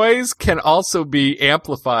noise can also be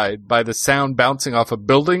amplified by the sound bouncing off of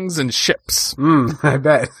buildings and ships. I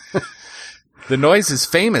bet. The noise is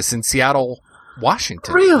famous in Seattle,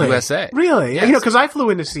 Washington, really? USA. Really? Yes. You know, because I flew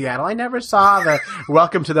into Seattle. I never saw the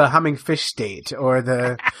Welcome to the Humming Fish State or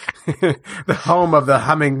the the home of the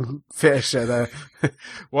humming fish or the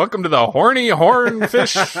Welcome to the Horny Horn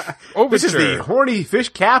Fish Overture. This is the horny fish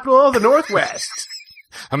capital of the Northwest.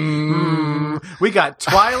 We got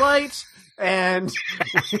Twilight and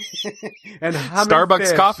Starbucks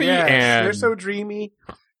fish. coffee, yes, and they're so dreamy.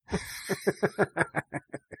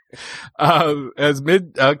 I'm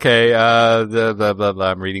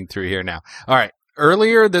reading through here now. All right.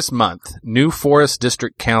 Earlier this month, New Forest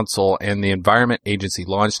District Council and the Environment Agency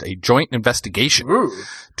launched a joint investigation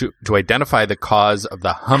to identify the cause of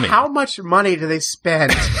the humming. How much money do they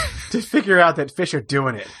spend to figure out that fish are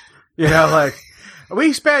doing it? You know, like,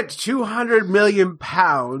 we spent 200 million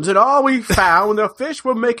pounds and all we found the fish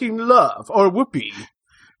were making love, or whoopee,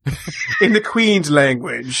 in the Queen's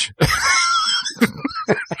language.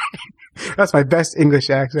 That's my best English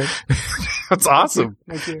accent. That's awesome.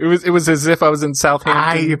 Thank you. It was as if I was in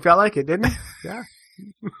Southampton. You felt like it, didn't it? Yeah.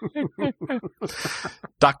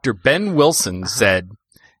 Dr. Ben Wilson said,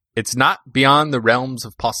 "It's not beyond the realms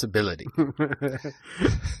of possibility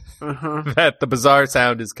that the bizarre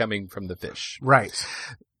sound is coming from the fish. Right.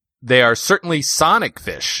 They are certainly sonic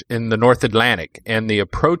fish in the North Atlantic and the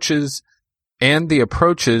approaches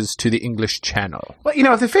to the English Channel." Well, you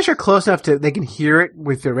know, if the fish are close enough they can hear it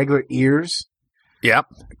with their regular ears. Yep.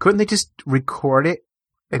 Couldn't they just record it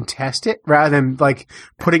and test it rather than like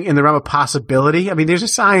putting it in the realm of possibility? I mean, there's a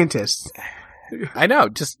scientist. I know.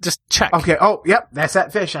 Just check. Okay. Oh, yep. That's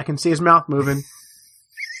that fish. I can see his mouth moving.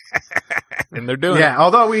 And they're doing it. Yeah.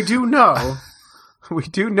 Although we do know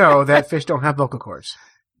that fish don't have vocal cords.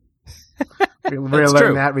 We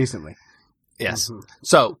learned that recently. Yes. Mm-hmm.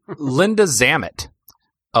 So Linda Zammit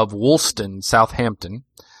of Woolston, Southampton,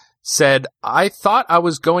 said, I thought I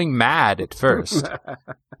was going mad at first.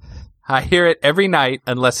 I hear it every night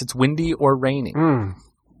unless it's windy or raining.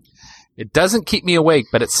 It doesn't keep me awake,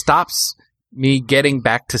 but it stops me getting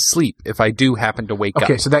back to sleep if I do happen to wake up.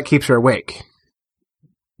 Okay, so that keeps her awake.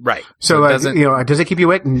 Right. So, does it keep you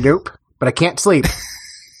awake? Nope. But I can't sleep.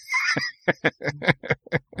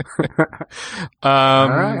 All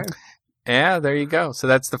right. Yeah, there you go. So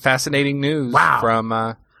that's the fascinating news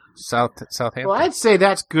from Southampton. Well, I'd say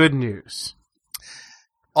that's good news.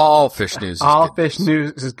 All fish news is All good fish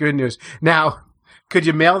news. news is good news. Now, could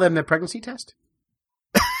you mail them the pregnancy test?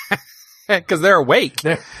 Because they're awake.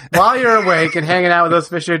 While you're awake and hanging out with those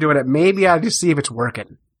fish who are doing it, maybe I'll just see if it's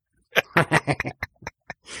working.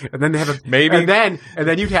 And then they have and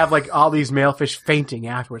then you'd have like all these male fish fainting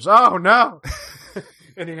afterwards. Oh no!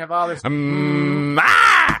 And you'd have all this.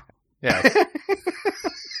 Yeah.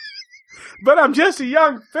 But I'm just a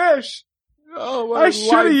young fish. Oh, I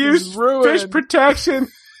should have used fish protection.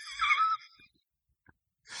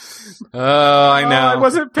 Oh, I know. I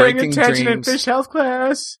wasn't paying Breaking attention dreams. in fish health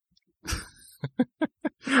class.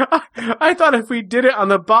 I thought if we did it on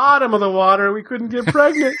the bottom of the water, we couldn't get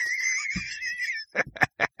pregnant.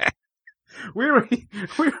 We were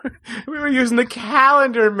using the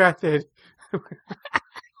calendar method.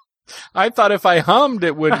 I thought if I hummed,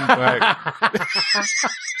 it wouldn't work.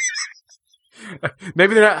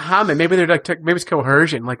 Maybe they're not humming. Maybe they're like, maybe it's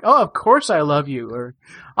coercion. Like, oh, of course I love you, or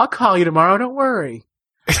I'll call you tomorrow. Don't worry.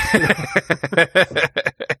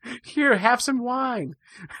 Here, have some wine.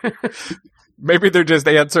 Maybe they're just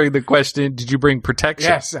answering the question, did you bring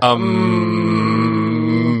protection? Yes.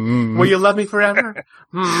 Will you love me forever?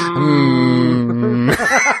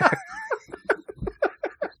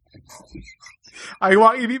 I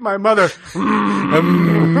want you to eat my mother.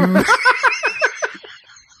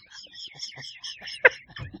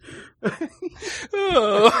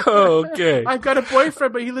 Oh, okay. I've got a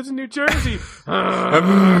boyfriend, but he lives in New Jersey.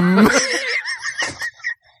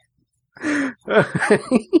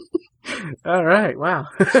 All right. Wow.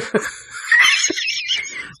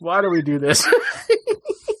 Why do we do this?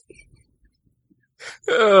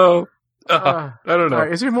 I don't know. All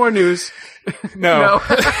right, is there more news? No.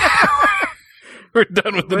 We're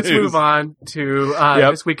done with the Let's news. move on to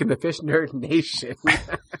This Week in the Fish Nerd Nation.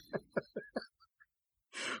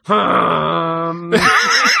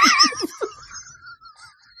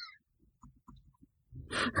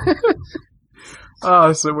 Oh,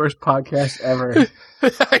 it's the worst podcast ever.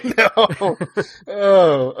 I know.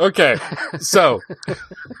 Oh, okay. So,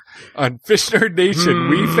 on Fish Nerd Nation,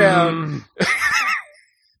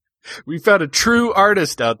 we found a true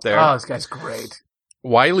artist out there. Oh, this guy's great.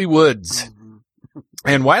 Wiley Woods.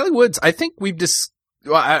 And Wiley Woods, I think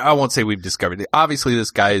I won't say we've discovered it. Obviously, this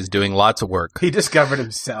guy is doing lots of work. He discovered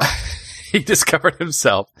himself. He's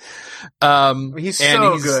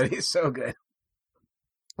so good. He's so good.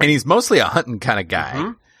 And he's mostly a hunting kind of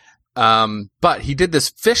guy. Mm-hmm. But he did this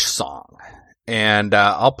fish song. And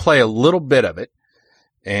I'll play a little bit of it.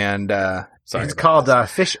 And it's called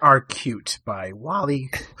Fish Are Cute by Wiley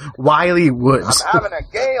Woods. I'm having a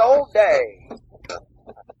gay old day.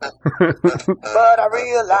 But I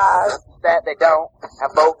realize that they don't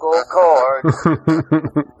have vocal cords.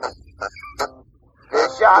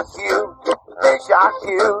 Fish are cute, fish are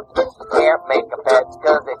cute. Can't make them pets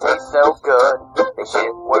cause they taste so good. They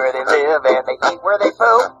shit where they live and they eat where they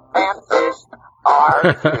poop. And fish are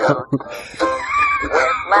cute.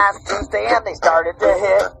 Went last Tuesday and they started to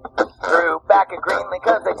hit. Grew back at Greenland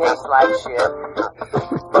cause they taste like shit.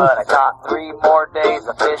 But I got 3 more days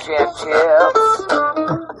of fish and chips.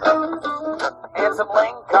 And some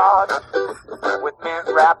lingcod with mint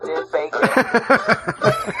wrapped in bacon.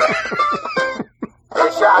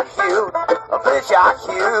 Fish are cute, fish are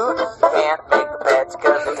cute. Can't make the pets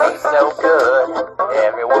cause they taste so good.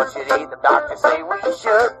 Everyone should eat them, doctors say we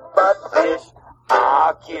should. But fish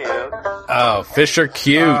are cute. Oh, fish are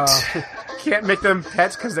cute. Can't make them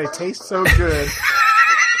pets because they taste so good.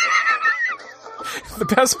 The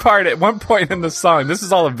best part, at one point in the song, this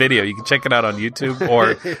is all a video, you can check it out on YouTube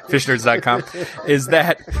or fishnerds.com, is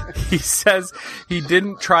that he says he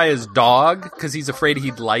didn't try his dog because he's afraid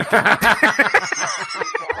he'd like it.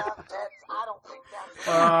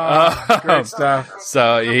 Great stuff.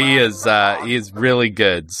 So he is really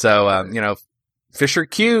good. So, fish are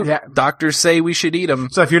cute. Yeah. Doctors say we should eat them.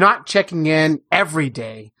 So if you're not checking in every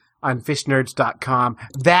day on fishnerds.com,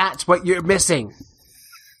 that's what you're missing.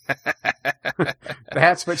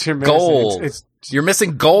 That's what you're missing. Gold. You're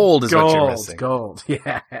missing gold is what you're missing. Gold,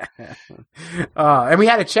 yeah. And we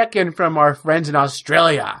had a check-in from our friends in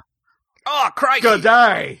Australia. Oh, crikey. Good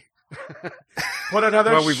day. Put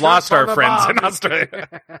another well, we've lost our friends in Australia.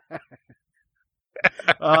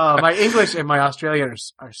 My English and my Australian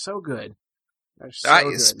are so good. They're so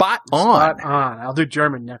good. Spot on. Spot on. I'll do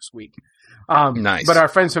German next week. Nice. But our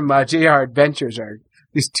friends from JR Adventures are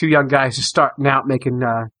these two young guys just starting out making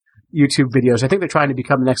YouTube videos. I think they're trying to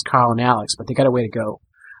become the next Carl and Alex, but they got a way to go.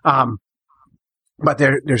 But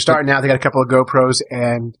they're starting out. They got a couple of GoPros,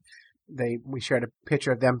 and we shared a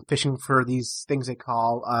picture of them fishing for these things they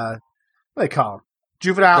call what do they call them?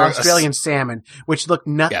 Juvenile Australian salmon, which look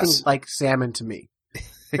nothing like salmon to me.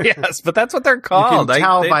 Yes, but that's what they're called. You can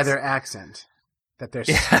tell by their accent that they're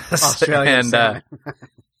Australian salmon.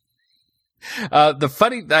 The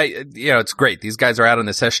funny, it's great. These guys are out in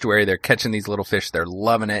this estuary. They're catching these little fish. They're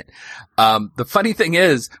loving it. The funny thing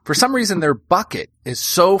is, for some reason, their bucket is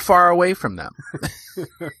so far away from them.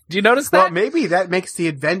 Do you notice that? Well, maybe that makes the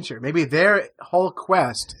adventure. Maybe their whole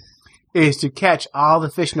quest is to catch all the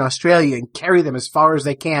fish in Australia and carry them as far as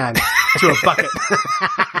they can to a bucket.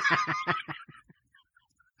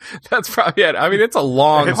 That's probably it. I mean, it's a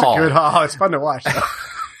long haul. It's a good haul. It's fun to watch,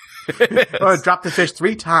 though. Or drop the fish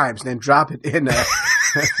 3 times and then drop it in a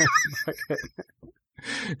bucket.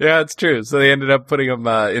 Yeah, it's true. So they ended up putting them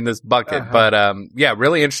in this bucket. But yeah,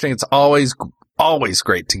 really interesting. It's always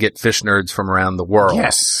great to get fish nerds from around the world.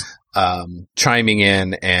 Yes. Chiming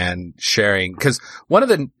in and sharing, because one of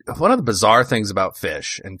the bizarre things about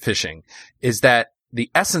fish and fishing is that the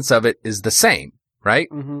essence of it is the same, right?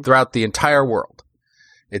 Mm-hmm. Throughout the entire world.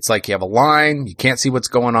 It's like you have a line, you can't see what's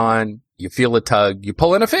going on, you feel a tug, you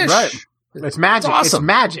pull in a fish. Right. It's magic. It's awesome. It's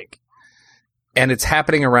magic. And it's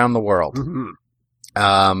happening around the world.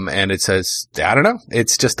 Mm-hmm. And it says, I don't know,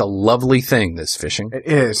 it's just a lovely thing, this fishing. It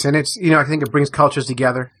is. And it's, I think it brings cultures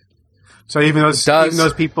together. So even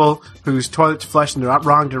those people whose toilets flush in the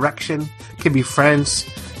wrong direction can be friends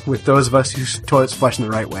with those of us whose toilets flush in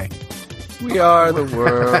the right way. We are the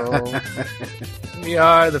world. We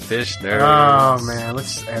are the fish nerds. Oh, man.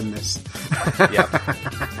 Let's end this. Yep.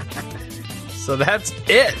 So that's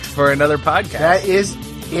it for another podcast. That is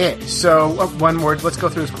it. So one word. Let's go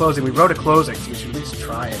through this closing. We wrote a closing, so we should at least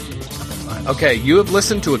try it a couple times. Okay. You have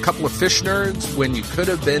listened to a couple of fish nerds when you could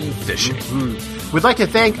have been fishing. Mm-hmm. We'd like to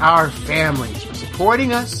thank our families for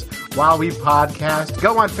supporting us while we podcast,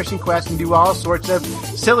 go on Fishing Quest, and do all sorts of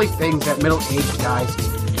silly things that middle-aged guys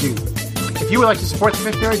do. If you would like to support the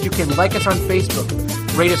Fish Nerds, you can like us on Facebook,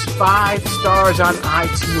 rate us 5 stars on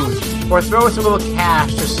iTunes, or throw us a little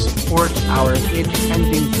cash to support our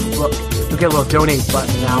impending book. You'll get a little donate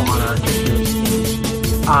button now on our Fish Nerds page,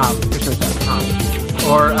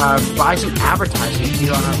 fishnerds.com, or buy some advertising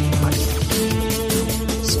here on our podcast.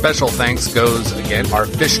 Special thanks goes, again, our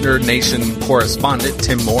Fish Nerd Nation correspondent,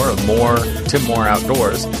 Tim Moore of Tim Moore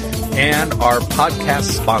Outdoors, and our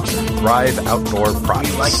podcast sponsor, Thrive Outdoor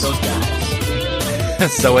Products. We like those guys.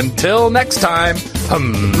 So until next time,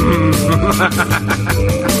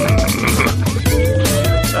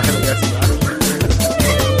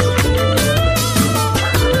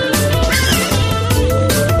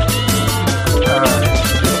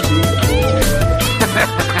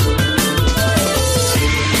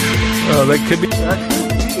 Oh, that could be.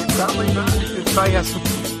 Probably not. It probably has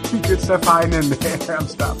some good stuff hiding in there. I'm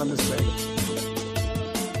stopping this thing.